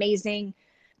most amazing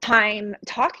time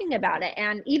talking about it.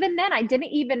 And even then I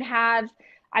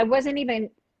wasn't even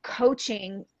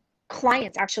coaching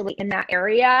clients actually in that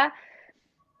area.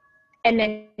 And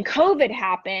then COVID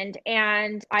happened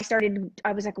and I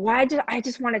was like, I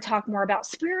just want to talk more about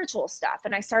spiritual stuff.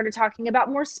 And I started talking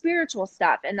about more spiritual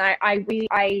stuff. And I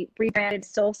rebranded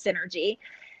Soul Synergy.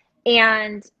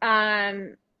 And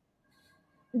then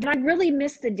I really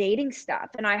missed the dating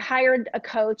stuff. And I hired a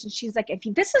coach and she's like, if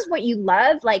this is what you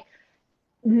love, like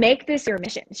make this your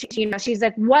mission. She's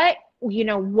like, what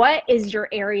is your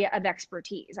area of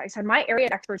expertise? I said, my area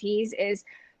of expertise is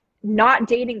not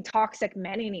dating toxic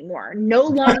men anymore. No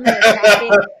longer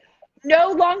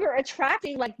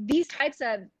attracting like these types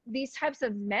of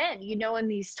men, and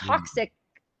these toxic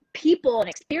people and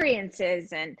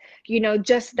experiences and,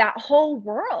 just that whole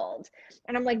world.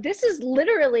 And I'm like, this is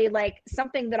literally like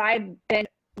something that I've been,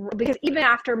 because even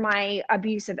after my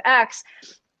abusive ex,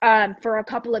 for a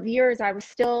couple of years, I was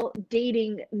still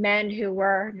dating men who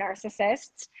were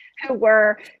narcissists, who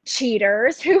were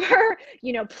cheaters, who were,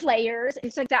 players.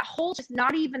 It's like that whole, just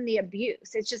not even the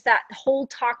abuse. It's just that whole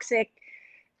toxic,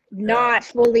 not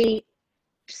fully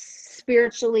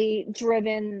spiritually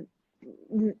driven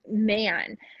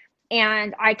man.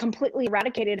 And I completely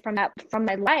eradicated from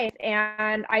my life.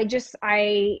 And I just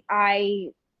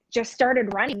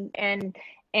started running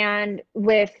and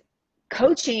with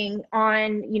coaching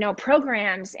on,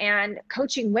 programs and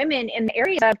coaching women in the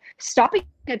area of stopping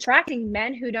attracting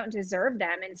men who don't deserve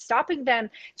them and stopping them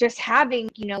just having,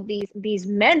 these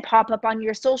men pop up on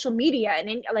your social media.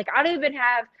 And like, I don't even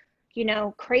have,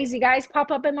 crazy guys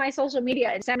pop up in my social media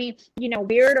and send me,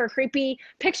 weird or creepy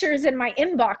pictures in my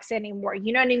inbox anymore.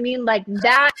 You know what I mean? Like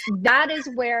that is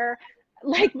where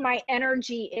like my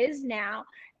energy is now.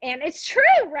 And it's true,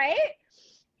 right?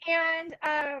 And,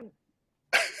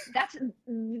 that's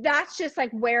just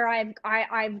like where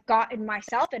I've gotten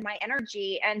myself and my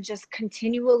energy, and just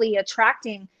continually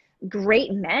attracting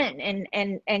great men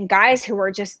and guys who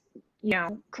are just,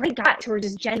 great guys who are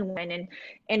just genuine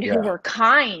and who were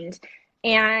kind.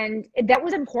 And that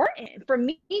was important for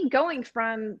me, going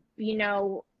from,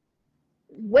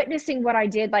 witnessing what I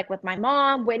did, like with my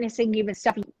mom, witnessing even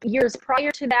stuff years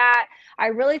prior to that. I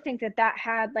really think that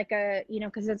had like a,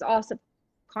 because it's also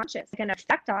conscious, like an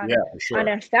effect on,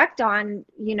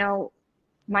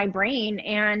 my brain,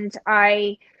 and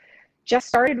I just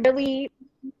started really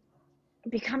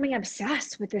becoming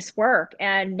obsessed with this work.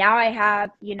 And now I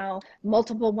have,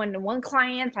 multiple one-to-one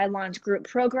clients. I launch group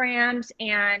programs,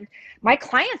 and my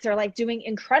clients are like doing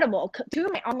incredible. Two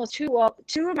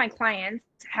of my clients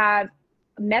have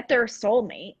met their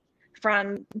soulmate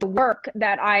from the work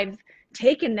that I've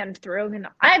taken them through. And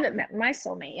I haven't met my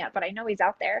soulmate yet, but I know he's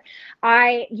out there.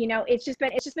 It's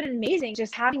just been amazing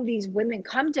just having these women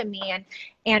come to me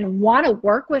and want to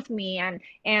work with me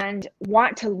and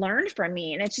want to learn from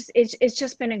me. And it's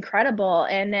just been incredible.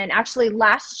 And then actually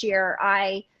last year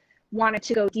I wanted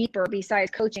to go deeper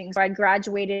besides coaching. So I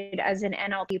graduated as an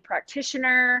NLP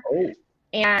practitioner. Oh.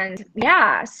 And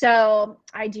yeah, so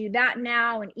I do that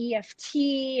now, and EFT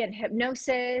and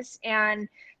hypnosis, and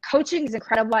coaching is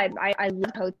incredible. I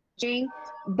love coaching,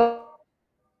 but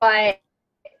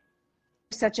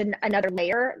such another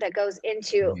layer that goes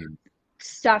into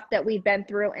stuff that we've been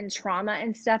through and trauma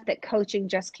and stuff that coaching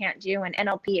just can't do. And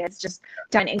NLP has just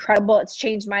done incredible. It's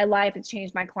changed my life. It's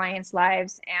changed my clients'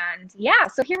 lives. And yeah,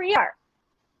 so here we are.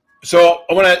 So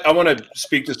I want to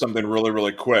speak to something really,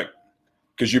 really quick,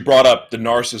 because you brought up the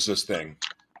narcissist thing.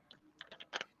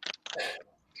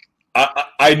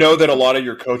 I know that a lot of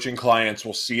your coaching clients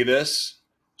will see this,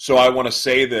 so I want to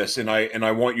say this, and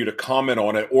I want you to comment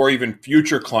on it, or even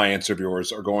future clients of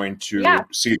yours are going to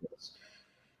see this.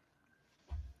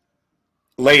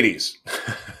 Ladies,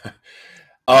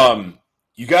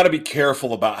 you got to be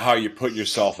careful about how you put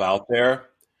yourself out there,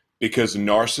 because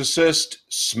narcissists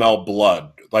smell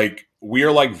blood. Like, we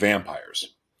are like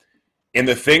vampires. And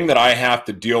the thing that I have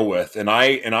to deal with, and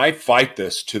I fight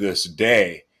this to this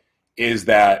day, is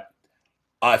that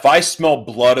if I smell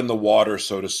blood in the water,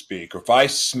 so to speak, or if I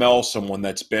smell someone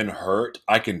that's been hurt,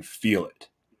 I can feel it.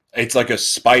 It's like a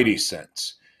spidey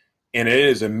sense. And it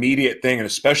is an immediate thing. And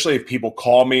especially if people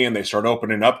call me and they start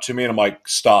opening up to me, and I'm like,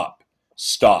 stop.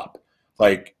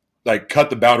 Like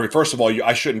cut the boundary. First of all,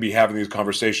 I shouldn't be having these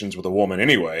conversations with a woman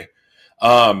anyway.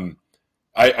 I mean,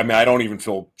 I don't even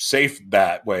feel safe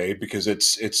that way, because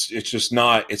it's just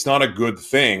not a good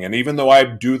thing. And even though I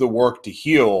do the work to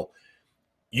heal,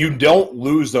 you don't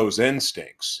lose those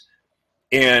instincts,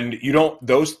 and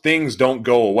those things don't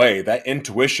go away, that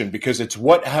intuition, because it's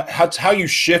how you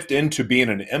shift into being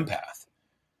an empath.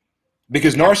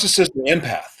 Because narcissists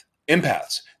are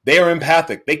empaths. They are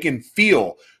empathic. They can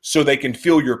feel, so they can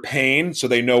feel your pain, so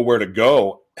they know where to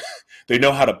go. They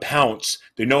know how to pounce.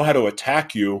 They know how to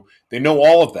attack you. They know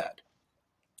all of that.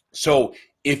 So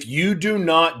if you do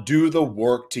not do the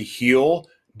work to heal,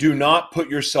 do not put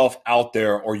yourself out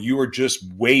there, or you are just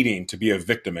waiting to be a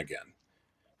victim again.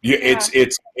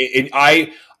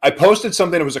 I posted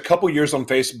something, it was a couple years on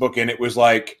Facebook, and it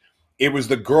was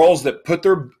the girls that put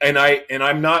their, and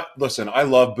I'm not, listen, I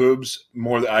love boobs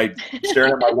more than I'm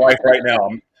staring at my wife right now.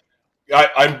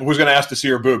 I was going to ask to see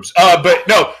her boobs. But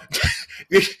no,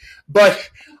 but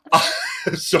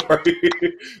sorry,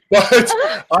 but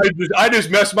I just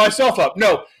messed myself up.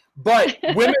 No, but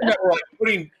women that were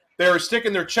they were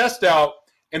sticking their chest out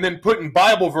and then putting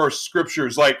Bible verse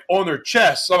scriptures like on their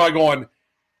chests. So I'm like going,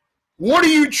 what are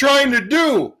you trying to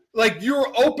do? Like,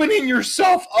 you're opening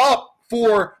yourself up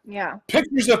for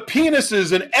pictures of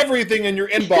penises and everything in your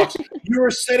inbox. You're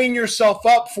setting yourself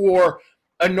up for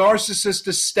a narcissist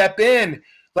to step in.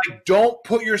 Like, don't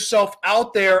put yourself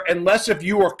out there unless if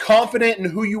you are confident in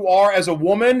who you are as a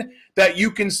woman, that you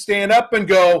can stand up and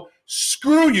go,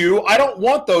 screw you, I don't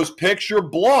want those pics, you're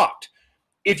blocked.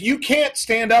 If you can't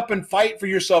stand up and fight for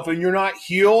yourself and you're not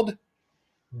healed,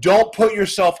 don't put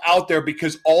yourself out there,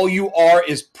 because all you are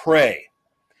is prey.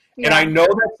 Yeah. And I know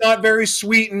that's not very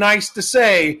sweet and nice to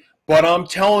say, but I'm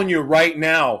telling you right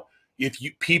now,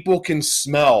 people can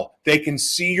smell, they can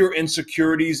see your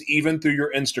insecurities even through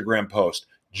your Instagram post.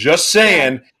 Just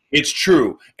saying, it's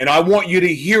true. And I want you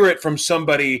to hear it from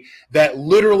somebody that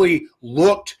literally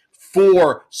looked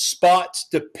for spots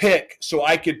to pick so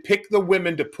I could pick the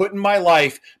women to put in my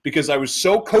life, because I was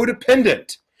so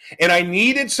codependent and I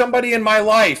needed somebody in my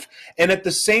life. And at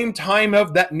the same time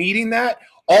of that needing that,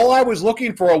 all I was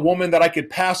looking for a woman that I could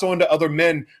pass on to other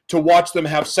men to watch them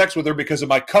have sex with her because of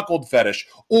my cuckold fetish,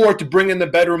 or to bring in the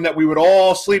bedroom that we would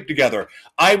all sleep together.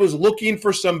 I was looking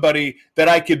for somebody that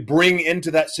I could bring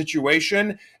into that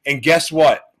situation. And guess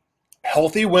what?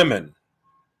 Healthy women,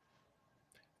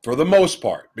 for the most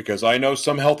part, because I know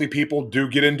some healthy people do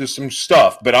get into some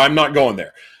stuff, but I'm not going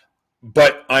there.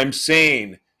 But I'm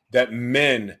saying that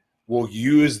men will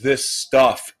use this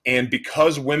stuff, and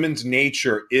because women's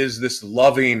nature is this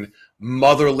loving,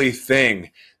 motherly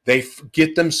thing, they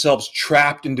get themselves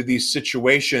trapped into these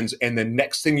situations, and the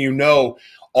next thing you know,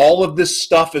 all of this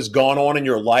stuff has gone on in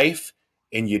your life,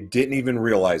 and you didn't even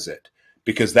realize it,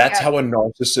 because that's Yeah. how a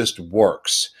narcissist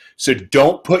works. So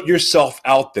don't put yourself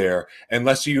out there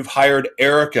unless you've hired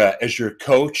Erica as your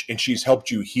coach and she's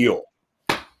helped you heal.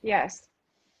 Yes.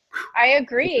 I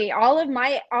agree. All of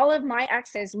my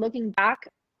exes, looking back,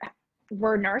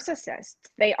 were narcissists.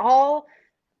 They all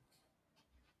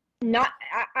not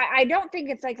I don't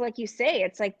think it's like you say,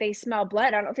 it's like they smell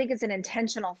blood. I don't think it's an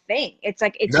intentional thing. It's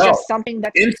like it's No. just something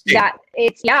that Instinct.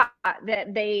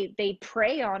 that they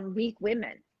prey on weak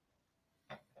women.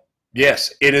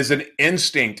 Yes, it is an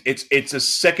instinct. It's a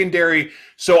secondary.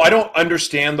 So I don't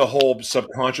understand the whole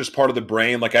subconscious part of the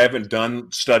brain. Like, I haven't done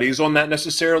studies on that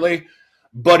necessarily,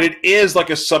 but it is like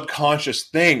a subconscious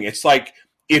thing. It's like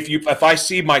if I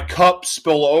see my cup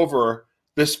spill over,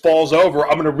 this falls over,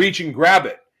 I'm going to reach and grab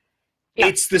it. Yeah.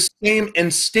 It's the same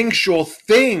instinctual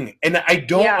thing, and I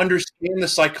don't Yeah. understand the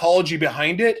psychology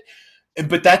behind it.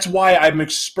 But that's why I'm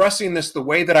expressing this the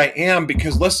way that I am,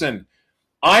 because listen,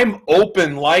 I'm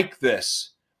open like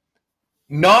this,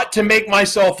 not to make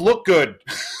myself look good.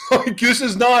 Like, this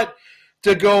is not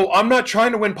to go, I'm not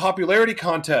trying to win popularity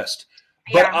contest,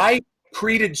 but Yeah. I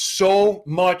created so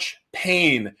much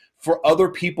pain for other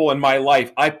people in my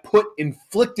life. I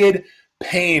inflicted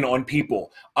pain on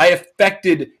people. I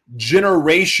affected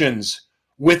generations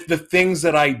with the things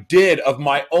that I did, of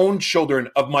my own children,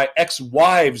 of my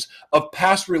ex-wives, of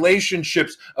past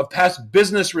relationships, of past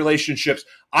business relationships.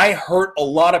 I hurt a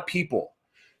lot of people.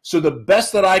 So the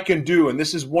best that I can do, and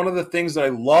this is one of the things that I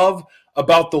love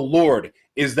about the Lord,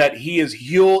 is that he is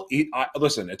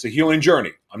listen, it's a healing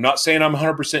journey. I'm not saying I'm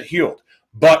 100% healed,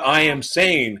 but I am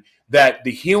saying that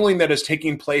the healing that is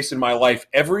taking place in my life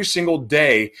every single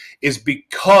day is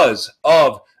because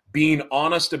of being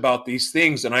honest about these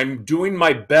things. And I'm doing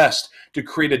my best to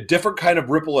create a different kind of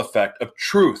ripple effect of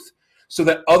truth, so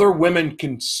that other women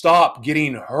can stop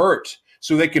getting hurt,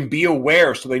 so they can be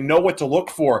aware, so they know what to look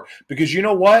for. Because you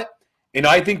know what? And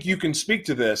I think you can speak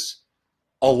to this.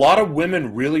 A lot of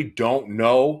women really don't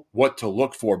know what to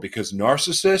look for, because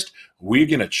narcissist, we're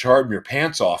going to charm your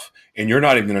pants off and you're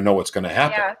not even going to know what's going to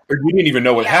happen. Yeah. Or you didn't even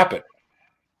know what Yeah. happened.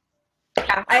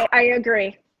 Yeah, I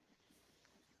agree.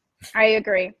 I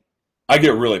agree. I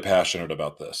get really passionate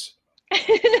about this.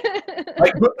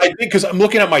 I think because I'm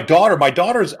looking at my daughter. My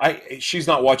daughter's, she's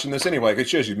not watching this anyway, because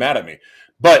she's mad at me.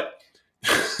 But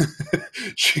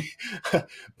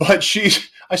I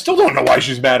still don't know why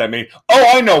she's mad at me.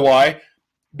 Oh, I know why.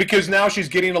 Because now she's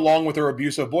getting along with her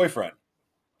abusive boyfriend.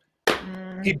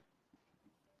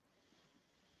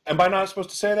 Am I not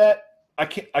supposed to say that? I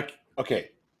can't.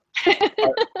 Okay. She's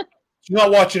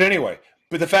not watching anyway.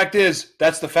 But the fact is,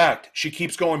 that's the fact. She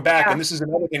keeps going back. Yeah. And this is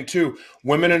another thing, too.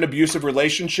 Women in abusive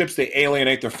relationships, they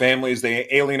alienate their families. They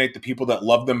alienate the people that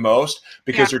love them most,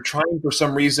 because they're trying for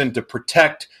some reason to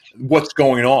protect what's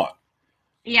going on.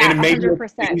 Yeah, And it maybe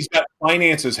 100%. he's got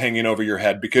finances hanging over your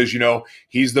head, because,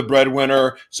 he's the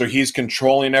breadwinner, so he's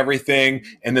controlling everything.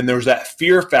 And then there's that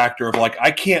fear factor of, like,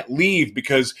 I can't leave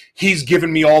because he's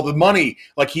giving me all the money.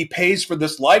 Like, he pays for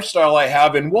this lifestyle I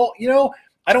have. And, well,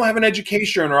 I don't have an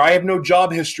education, or I have no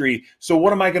job history. So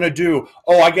what am I going to do?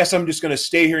 Oh, I guess I'm just going to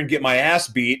stay here and get my ass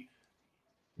beat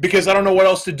because I don't know what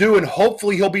else to do. And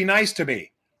hopefully he'll be nice to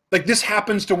me. Like, this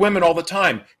happens to women all the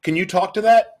time. Can you talk to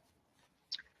that?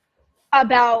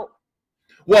 About,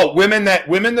 well, women that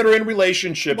are in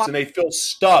relationships and they feel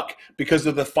stuck because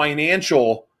of the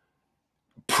financial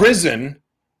prison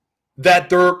that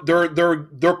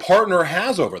their partner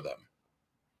has over them.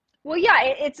 well, yeah,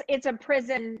 it's a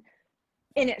prison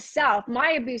in itself.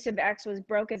 My abusive ex was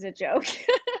broke as a joke.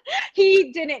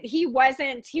 He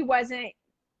wasn't.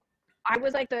 I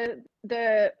was like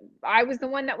I was the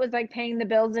one that was like paying the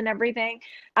bills and everything.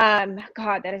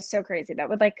 God, that is so crazy.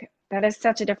 That is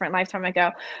such a different lifetime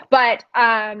ago. But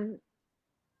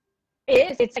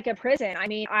it's like a prison. I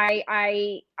mean,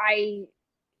 I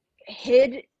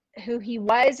hid who he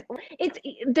was.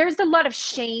 There's a lot of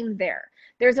shame there.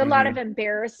 There's a lot of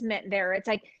embarrassment there. It's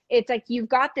like you've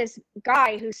got this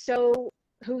guy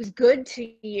who's good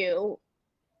to you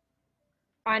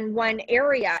on one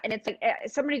area, and it's like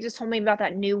somebody just told me about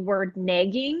that new word,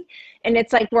 nagging, and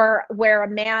it's like where a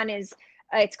man is,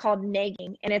 it's called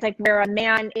nagging, and it's like where a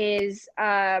man is,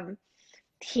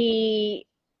 he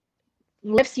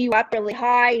lifts you up really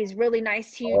high, he's really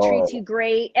nice to you, treats you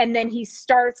great, and then he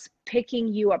starts picking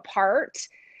you apart.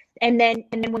 And then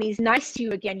when he's nice to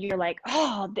you again, you're like,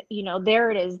 oh,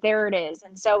 there it is.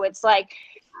 And so it's like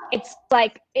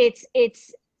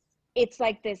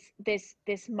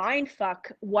this mind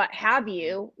fuck, what have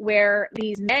you, where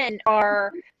these men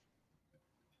are,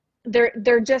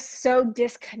 they're just so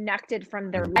disconnected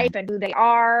from their life and who they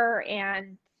are,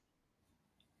 and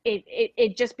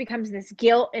it just becomes this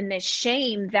guilt and this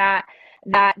shame that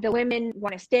the women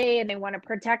want to stay and they want to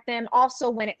protect them. Also,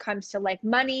 when it comes to like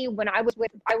money, when I was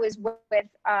with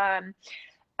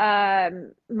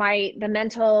the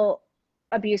mental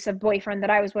abusive boyfriend that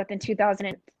I was with in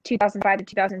 2005 to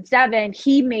 2007,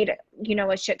 he made, you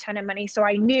know, a shit ton of money. So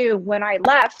I knew when I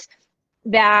left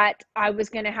that I was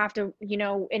going to have to, you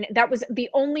know, and that was the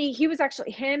only, he was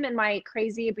actually, him and my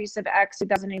crazy abusive ex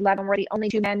 2011 were the only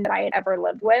two men that I had ever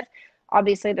lived with.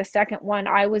 Obviously the second one,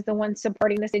 I was the one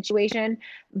supporting the situation.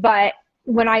 But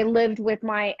when I lived with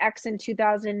my ex in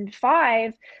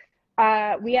 2005,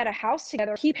 we had a house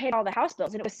together. He paid all the house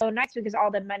bills, and it was so nice because all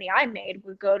the money I made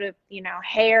would go to, you know,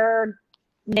 hair,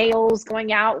 nails,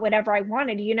 going out, whatever I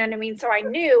wanted, you know what I mean? So I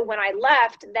knew when I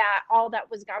left that all that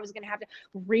was, I was going to have to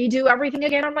redo everything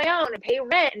again on my own and pay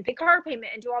rent and pay car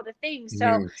payment and do all the things. So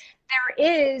there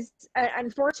is,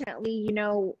 unfortunately, you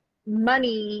know,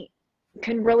 money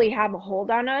can really have a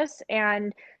hold on us.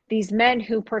 And these men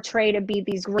who portray to be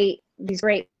these great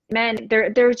men,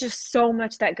 there's just so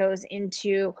much that goes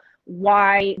into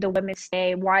why the women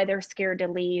stay, why they're scared to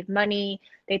leave. Money,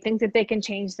 they think that they can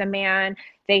change the man.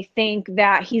 They think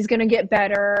that he's going to get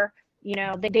better. You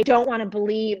know, they don't want to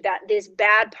believe that this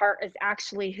bad part is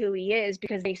actually who he is,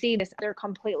 because they see this other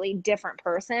completely different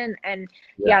person. And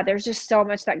yeah, there's just so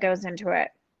much that goes into it.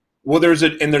 Well,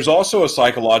 there's also a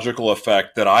psychological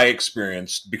effect that I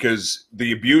experienced, because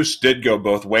the abuse did go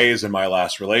both ways in my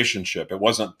last relationship. It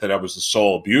wasn't that I was the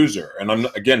sole abuser. And I'm,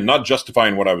 again, not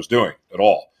justifying what I was doing at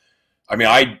all. I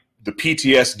mean, the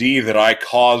PTSD that I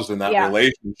caused in that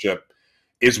relationship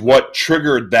is what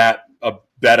triggered that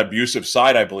abusive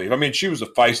side, I believe. I mean, she was a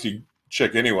feisty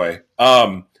chick anyway.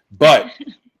 But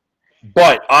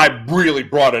I really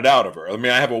brought it out of her. I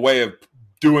mean, I have a way of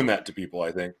doing that to people,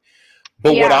 I think.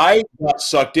 But what I got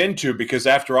sucked into, because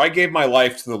after I gave my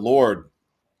life to the Lord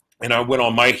and I went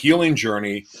on my healing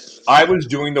journey, I was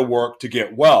doing the work to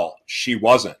get well. She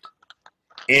wasn't.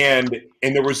 And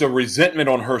there was a resentment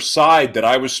on her side that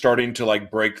I was starting to like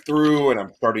break through, and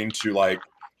I'm starting to like,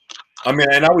 I mean,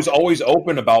 and I was always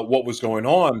open about what was going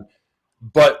on.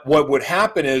 But what would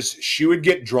happen is she would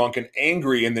get drunk and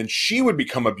angry, and then she would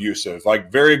become abusive,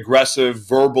 like very aggressive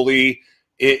verbally.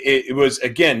 It was,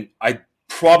 again,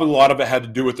 probably a lot of it had to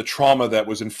do with the trauma that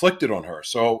was inflicted on her.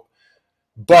 So,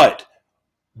 but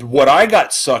what I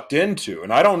got sucked into,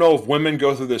 and I don't know if women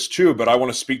go through this too, but I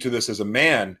want to speak to this as a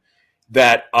man,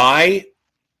 that I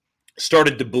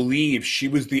started to believe she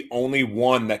was the only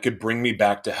one that could bring me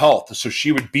back to health. So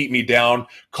she would beat me down,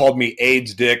 called me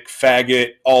AIDS dick,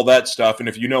 faggot, all that stuff. And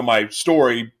if you know my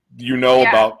story, you know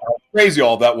about how crazy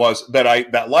all that was,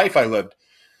 that life I lived.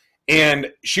 And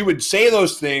she would say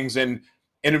those things and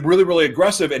really, really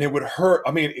aggressive, and it would hurt.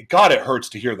 I mean, God, it hurts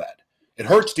to hear that. It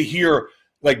hurts to hear,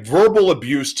 like, verbal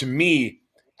abuse to me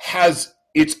has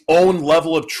its own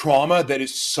level of trauma that it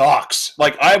sucks.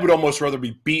 Like, I would almost rather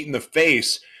be beat in the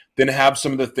face than have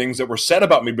some of the things that were said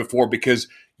about me before, because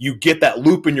you get that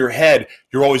loop in your head.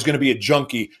 You're always going to be a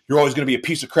junkie. You're always going to be a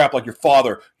piece of crap like your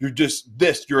father. You're just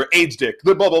this. You're an AIDS dick.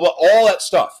 Blah, blah, blah, blah, all that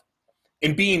stuff.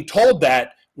 And being told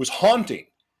that was haunting.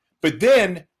 But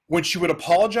then when she would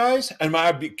apologize, and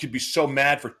I could be so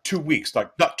mad for 2 weeks,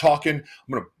 like not talking. I'm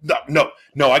going to,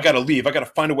 no, I got to leave. I got to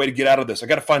find a way to get out of this. I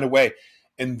got to find a way.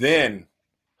 And then,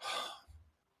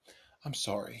 I'm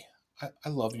sorry. I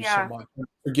love you so much.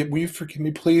 Will you forgive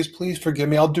me? Please, please forgive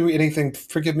me. I'll do anything.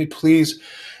 Forgive me, please.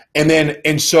 And then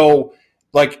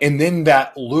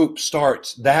that loop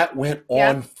starts. That went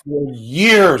on for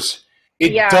years.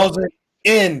 It doesn't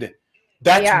end.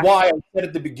 That's why I said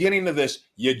at the beginning of this,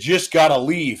 you just got to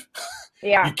leave.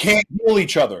 Yeah. You can't heal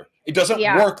each other. It doesn't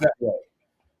work that way.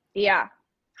 Yeah,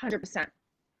 100%.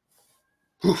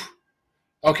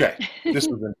 Okay, this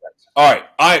was intense. All right,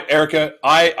 Erica,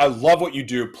 I love what you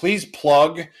do. Please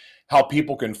plug how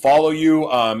people can follow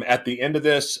you. At the end of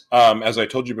this, as I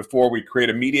told you before, we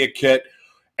create a media kit.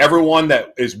 Everyone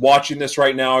that is watching this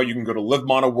right now, you can go to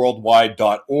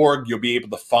livemonoworldwide.org. You'll be able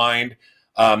to find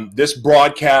this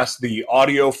broadcast, the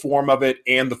audio form of it,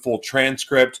 and the full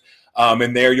transcript.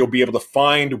 And there you'll be able to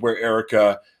find where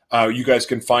Erica, you guys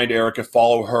can find Erica,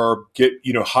 follow her,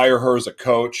 hire her as a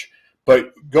coach.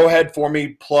 But go ahead for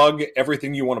me, plug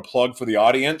everything you want to plug for the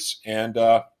audience. And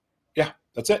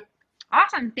that's it.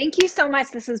 Awesome. Thank you so much.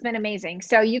 This has been amazing.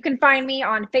 So you can find me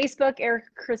on Facebook, Erica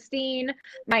Christine.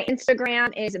 My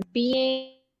Instagram is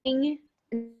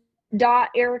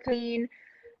being.ericachristine.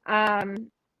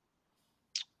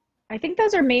 I think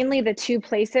those are mainly the two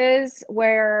places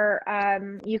where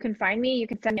you can find me. You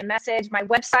can send me a message. My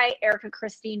website,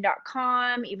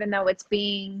 ericachristine.com, even though it's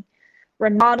being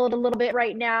remodeled a little bit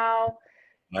right now.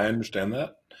 I understand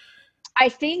that. I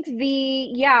think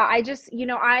I just,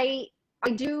 I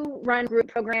do run group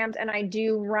programs and I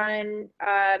do run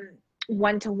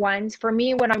one-to-ones. For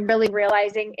me, what I'm really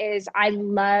realizing is I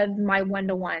love my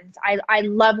one-to-ones. I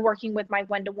love working with my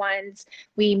one-to-ones.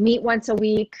 We meet once a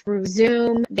week through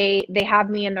Zoom. They have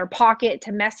me in their pocket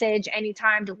to message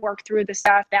anytime to work through the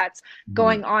stuff that's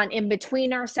going on in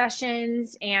between our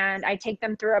sessions. And I take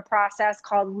them through a process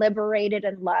called Liberated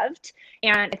and Loved.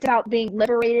 And it's about being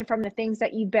liberated from the things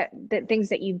that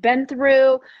you've been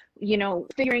through,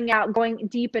 figuring out, going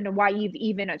deep into why you've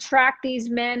even attract these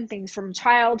men, things from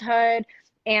childhood,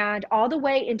 and all the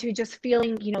way into just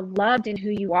feeling, loved in who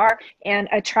you are and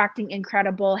attracting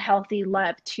incredible, healthy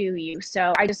love to you.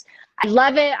 So I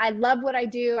love it. I love what I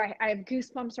do. I have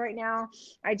goosebumps right now.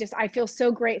 I feel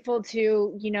so grateful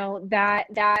to,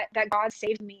 that God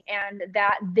saved me, and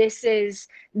that this is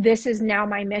now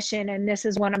my mission, and this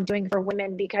is what I'm doing for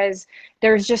women, because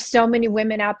there's just so many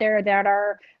women out there that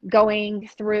are going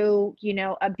through,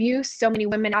 abuse, so many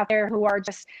women out there who are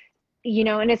just,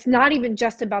 and it's not even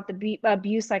just about the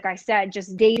abuse, like I said,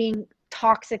 just dating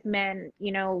toxic men,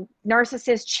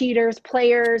 narcissists, cheaters,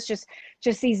 players, just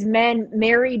these men,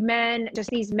 married men,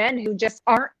 just these men who just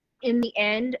aren't, in the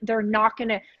end, they're not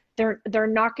gonna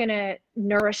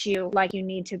nourish you like you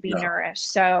need to be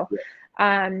nourished. So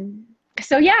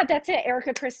yeah, that's it.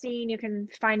 Erica Christine. You can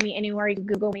find me anywhere. You can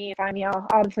Google me, find me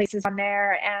all the places on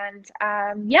there. And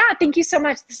thank you so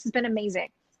much. This has been amazing.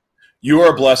 You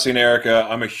are a blessing, Erica.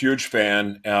 I'm a huge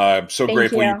fan. So Thank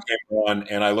grateful you came on,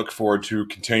 and I look forward to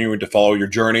continuing to follow your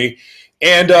journey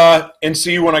and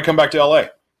see you when I come back to LA.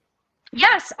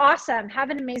 Yes, awesome. Have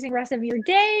an amazing rest of your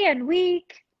day and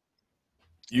week.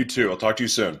 You too. I'll talk to you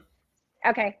soon.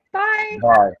 Okay. Bye.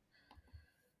 Bye.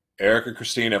 Erica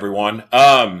Christine, everyone.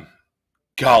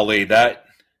 Golly,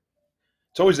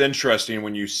 it's always interesting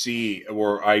when you see,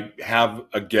 or I have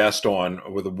a guest on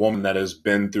with a woman that has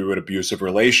been through an abusive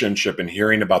relationship and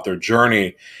hearing about their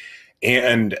journey.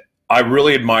 And I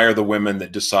really admire the women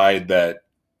that decide that,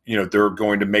 they're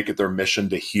going to make it their mission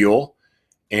to heal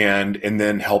and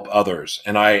then help others.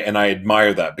 And I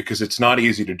admire that, because it's not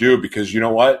easy to do, because you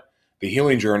know what? The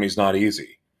healing journey is not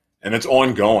easy, and it's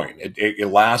ongoing. It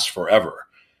lasts forever.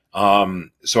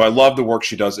 So I love the work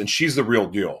she does, and she's the real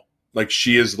deal. Like,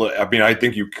 she is, I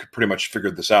think you pretty much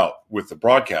figured this out with the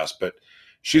broadcast, but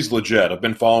she's legit. I've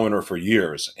been following her for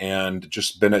years and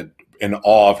just been in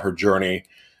awe of her journey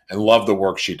and love the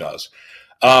work she does.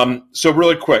 So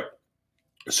really quick.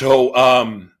 So,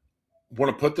 want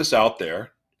to put this out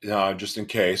there, just in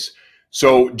case.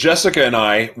 So Jessica and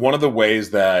I, one of the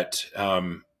ways that,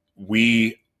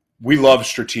 we love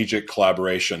strategic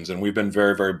collaborations, and we've been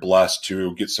very, very blessed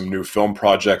to get some new film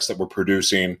projects that we're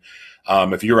producing.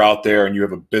 If you're out there and you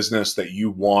have a business that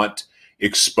you want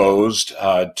exposed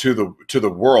to the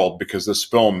world, because this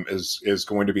film is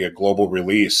going to be a global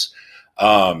release.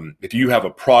 If you have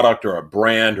a product or a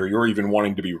brand, or you're even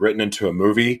wanting to be written into a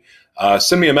movie,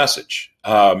 send me a message.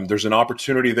 There's an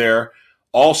opportunity there.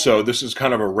 Also, this is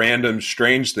kind of a random,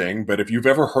 strange thing, but if you've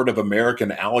ever heard of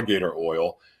American Alligator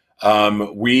Oil,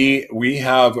 we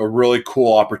have a really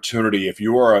cool opportunity. If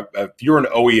you're an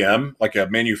OEM, like a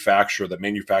manufacturer that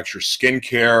manufactures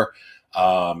skincare,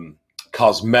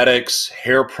 cosmetics,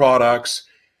 hair products,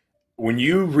 when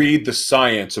you read the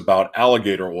science about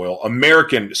alligator oil,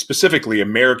 specifically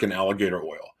American alligator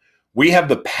oil, we have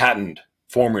the patent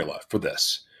formula for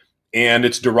this. And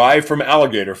it's derived from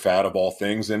alligator fat, of all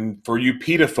things. And for you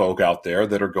PETA folk out there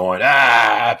that are going,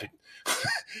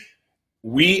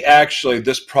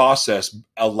 this process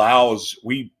allows,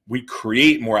 we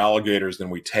create more alligators than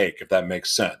we take, if that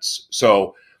makes sense.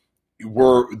 So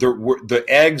the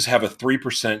eggs have a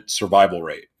 3% survival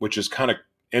rate, which is kind of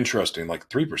interesting. Like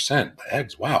 3%, the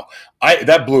eggs, wow.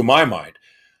 That blew my mind.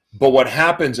 But what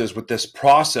happens is, with this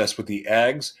process with the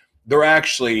eggs,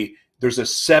 there's a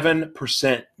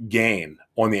 7% gain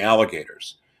on the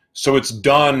alligators. So it's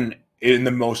done in the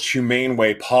most humane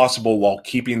way possible while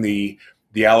keeping the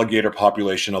alligator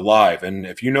population alive. And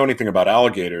if you know anything about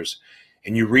alligators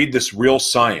and you read this real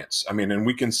science, and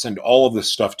we can send all of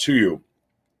this stuff to you,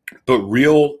 but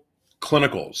real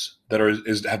clinicals that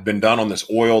have been done on this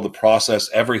oil, the process,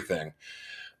 everything.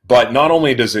 But not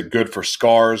only does it good for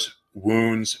scars,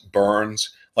 wounds,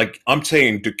 burns, like I'm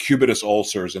saying decubitus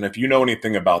ulcers. And if you know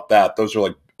anything about that, those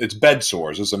are it's bed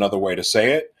sores is another way to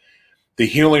say it. The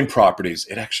healing properties,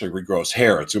 it actually regrows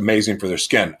hair. It's amazing for their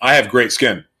skin. I have great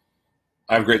skin.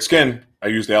 I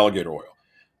use the alligator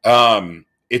oil.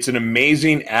 It's an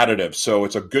amazing additive. So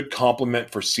it's a good complement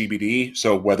for CBD.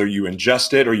 So whether you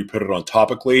ingest it or you put it on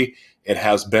topically, it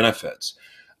has benefits.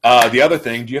 The other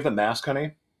thing, do you have a mask,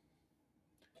 honey?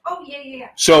 Oh, yeah.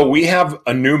 So we have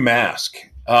a new mask.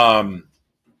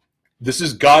 This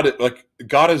is God. Like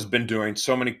God has been doing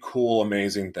so many cool,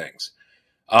 amazing things.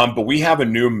 But we have a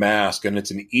new mask, and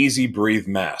it's an easy breathe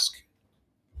mask.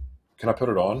 Can I put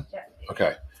it on? Yeah.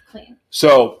 Okay. It's clean.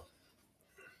 So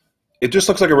it just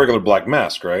looks like a regular black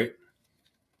mask, right?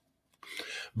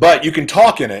 But you can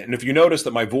talk in it, and if you notice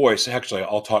that my voice, actually,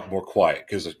 I'll talk more quiet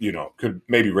because could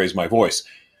maybe raise my voice.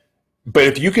 But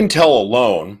if you can tell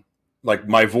alone, like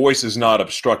my voice is not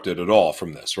obstructed at all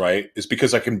from this, right? It's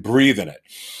because I can breathe in it.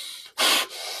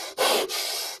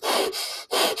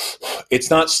 It's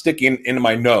not sticking into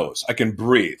my nose. I can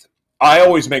breathe. I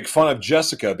always make fun of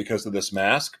Jessica because of this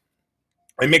mask.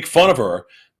 I make fun of her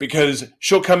because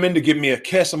she'll come in to give me a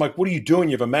kiss. I'm like, what are you doing?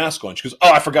 You have a mask on. She goes,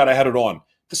 oh, I forgot I had it on.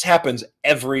 This happens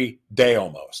every day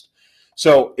almost.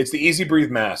 So it's the Easy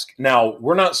Breathe mask. Now,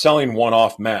 we're not selling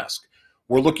one-off mask.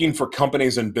 We're looking for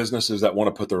companies and businesses that want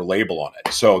to put their label on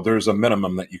it. So there's a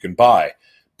minimum that you can buy,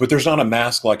 but there's not a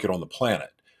mask like it on the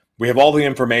planet. We have all the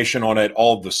information on it,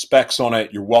 all of the specs on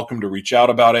it. You're welcome to reach out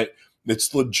about it.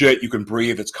 It's legit. You can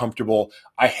breathe. It's comfortable.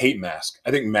 I hate masks.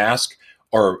 I think masks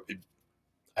are,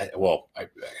 I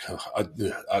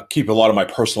keep a lot of my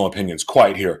personal opinions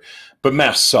quiet here, but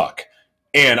masks suck.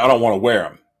 And I don't want to wear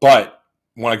them. But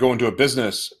when I go into a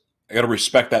business, I got to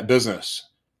respect that business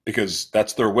because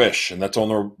that's their wish and that's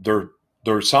on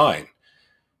their sign.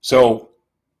 So,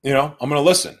 I'm going to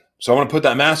listen. So I'm going to put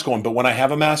that mask on. But when I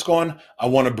have a mask on, I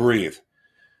want to breathe.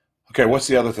 Okay, what's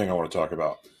the other thing I want to talk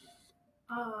about?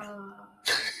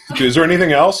 Is there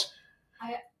anything else?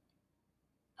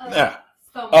 Yeah.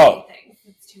 So many things.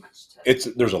 It's too much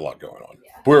to... There's a lot going on.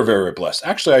 Yeah. We're very, very blessed.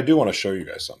 Actually, I do want to show you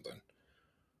guys something.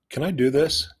 Can I do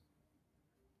this?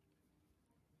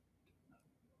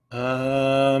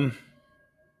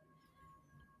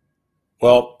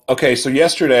 Well, okay, so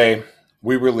yesterday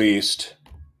we released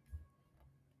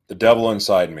The Devil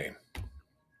Inside Me.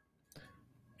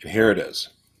 And here it is.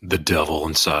 The devil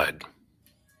inside.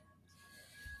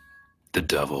 The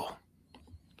devil.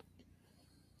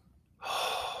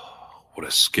 What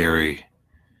a scary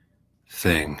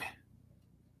thing.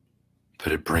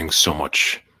 But it brings so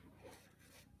much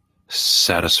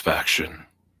satisfaction.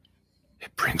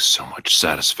 It brings so much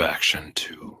satisfaction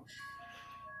to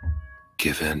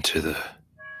give in to the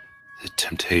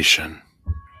temptation.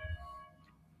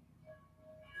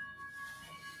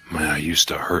 Man, it used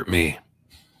to hurt me.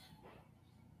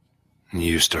 It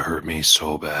used to hurt me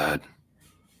so bad.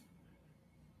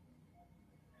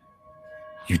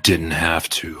 You didn't have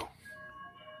to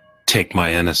take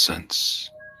my innocence,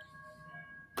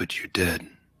 but you did.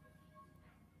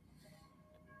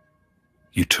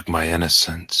 You took my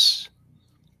innocence,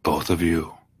 both of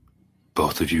you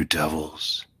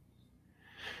devils.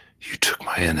 You took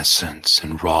my innocence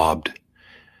and robbed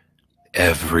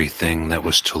everything that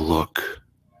was to look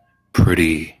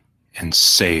pretty and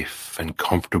safe and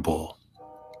comfortable.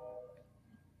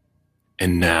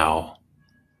 And now,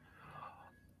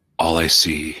 all I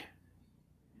see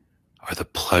are the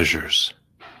pleasures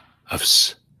of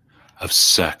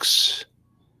sex.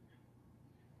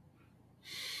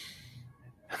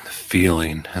 And the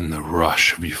feeling and the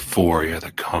rush of euphoria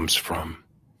that comes from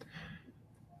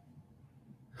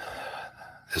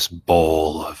this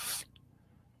bowl of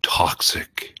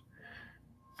toxic,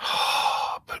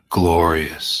 but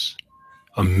glorious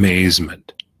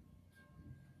amazement.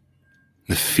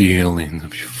 The feeling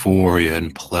of euphoria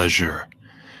and pleasure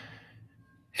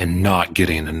and not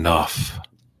getting enough.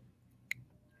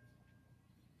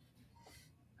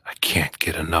 I can't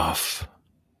get enough.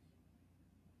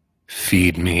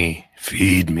 Feed me,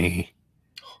 feed me.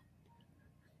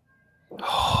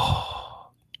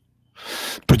 Oh.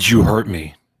 But you hurt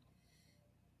me.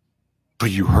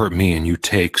 But you hurt me and you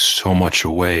take so much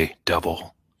away,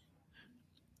 devil.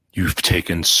 You've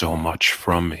taken so much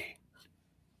from me.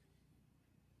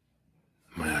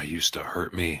 Man, it used to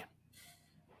hurt me.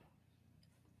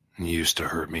 It used to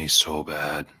hurt me so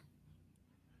bad.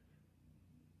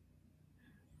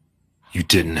 You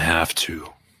didn't have to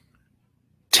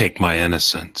take my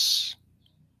innocence,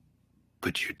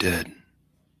 but you did.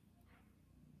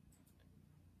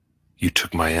 You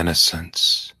took my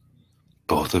innocence,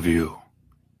 both of you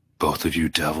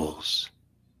devils.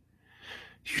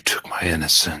 You took my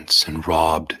innocence and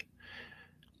robbed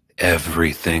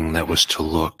everything that was to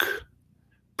look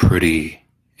pretty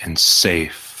and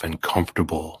safe and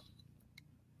comfortable.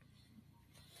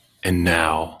 And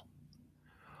now,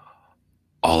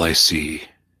 all I see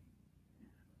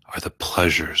are the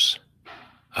pleasures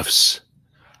of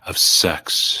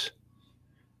sex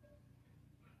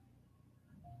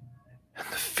and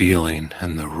the feeling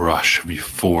and the rush of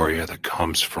euphoria that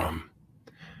comes from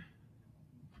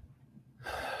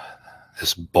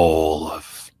this bowl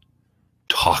of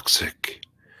toxic,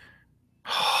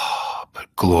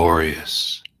 but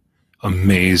glorious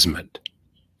amazement,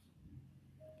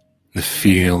 the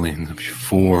feeling of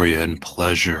euphoria and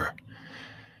pleasure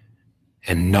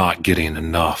and not getting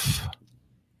enough.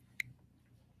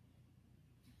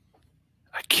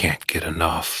 I can't get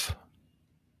enough.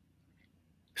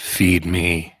 Feed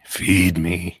me, feed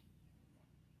me.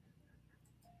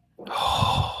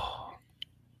 Oh.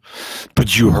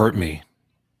 But you hurt me.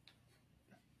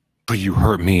 But you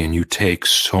hurt me and you take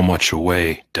so much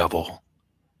away, devil.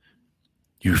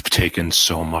 You've taken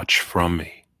so much from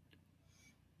me.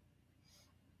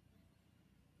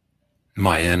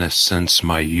 My innocence,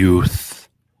 my youth,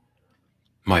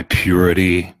 my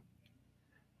purity,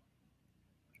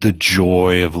 the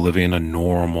joy of living a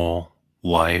normal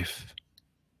life.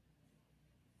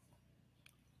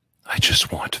 I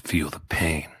just want to feel the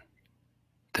pain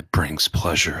that brings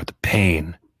pleasure, the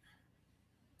pain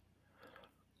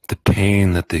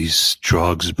that these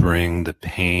drugs bring, the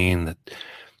pain that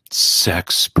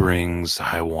sex brings.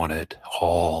 I want it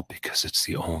all because it's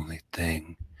the only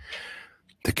thing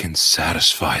that can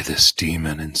satisfy this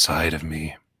demon inside of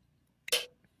me.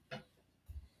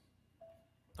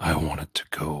 I want it to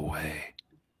go away.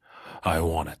 I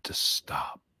want it to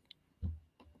stop.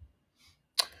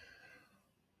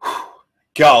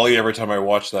 Golly, every time I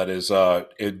watch that it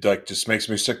like just makes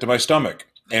me sick to my stomach.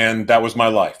 And that was my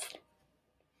life.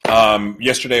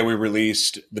 Yesterday we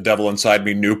released The Devil Inside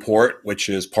Me Newport, which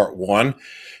is part 1.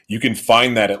 You can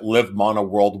find that at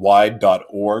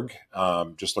livemonoworldwide.org.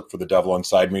 Just look for The Devil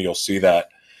Inside Me. You'll see that.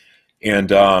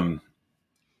 And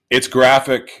it's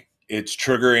graphic. It's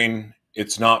triggering.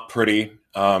 It's not pretty.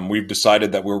 We've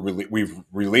decided that we've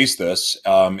released this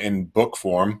in book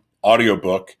form,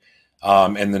 audiobook,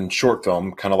 and then short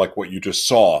film, kind of like what you just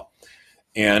saw.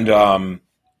 And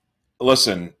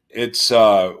listen, it's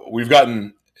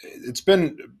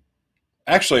been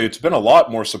a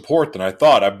lot more support than I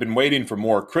thought. I've been waiting for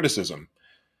more criticism.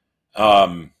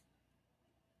 And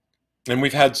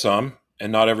we've had some,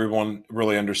 and not everyone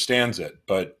really understands it,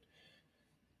 but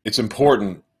it's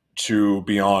important to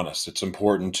be honest. It's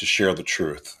important to share the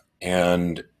truth.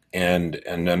 And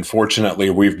unfortunately,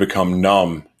 we've become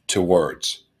numb to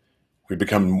words. We've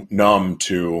become numb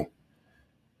to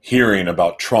hearing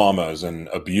about traumas and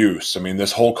abuse. I mean,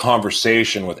 this whole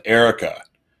conversation with Erica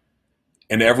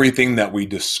and everything that we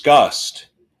discussed,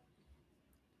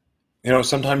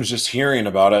 sometimes just hearing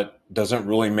about it doesn't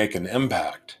really make an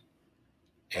impact.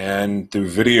 And through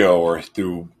video or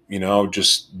through,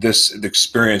 just this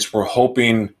experience, we're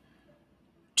hoping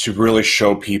to really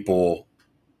show people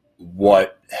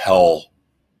what hell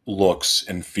looks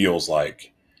and feels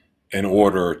like in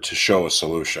order to show a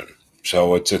solution.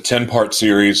 So it's a 10-part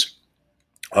series.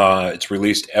 It's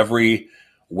released every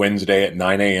Wednesday at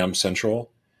 9 a.m.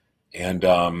 Central. And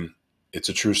it's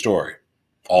a true story,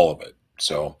 all of it.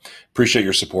 So appreciate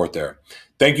your support there.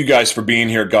 Thank you guys for being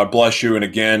here. God bless you. And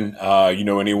again,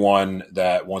 anyone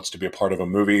that wants to be a part of a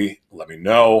movie, let me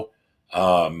know.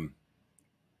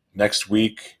 Next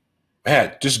week,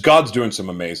 man, just God's doing some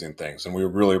amazing things, and we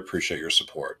really appreciate your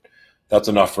support. That's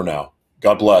enough for now.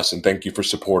 God bless, and thank you for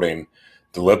supporting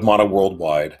the Live Mono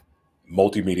Worldwide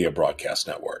Multimedia Broadcast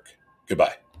Network.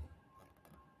 Goodbye.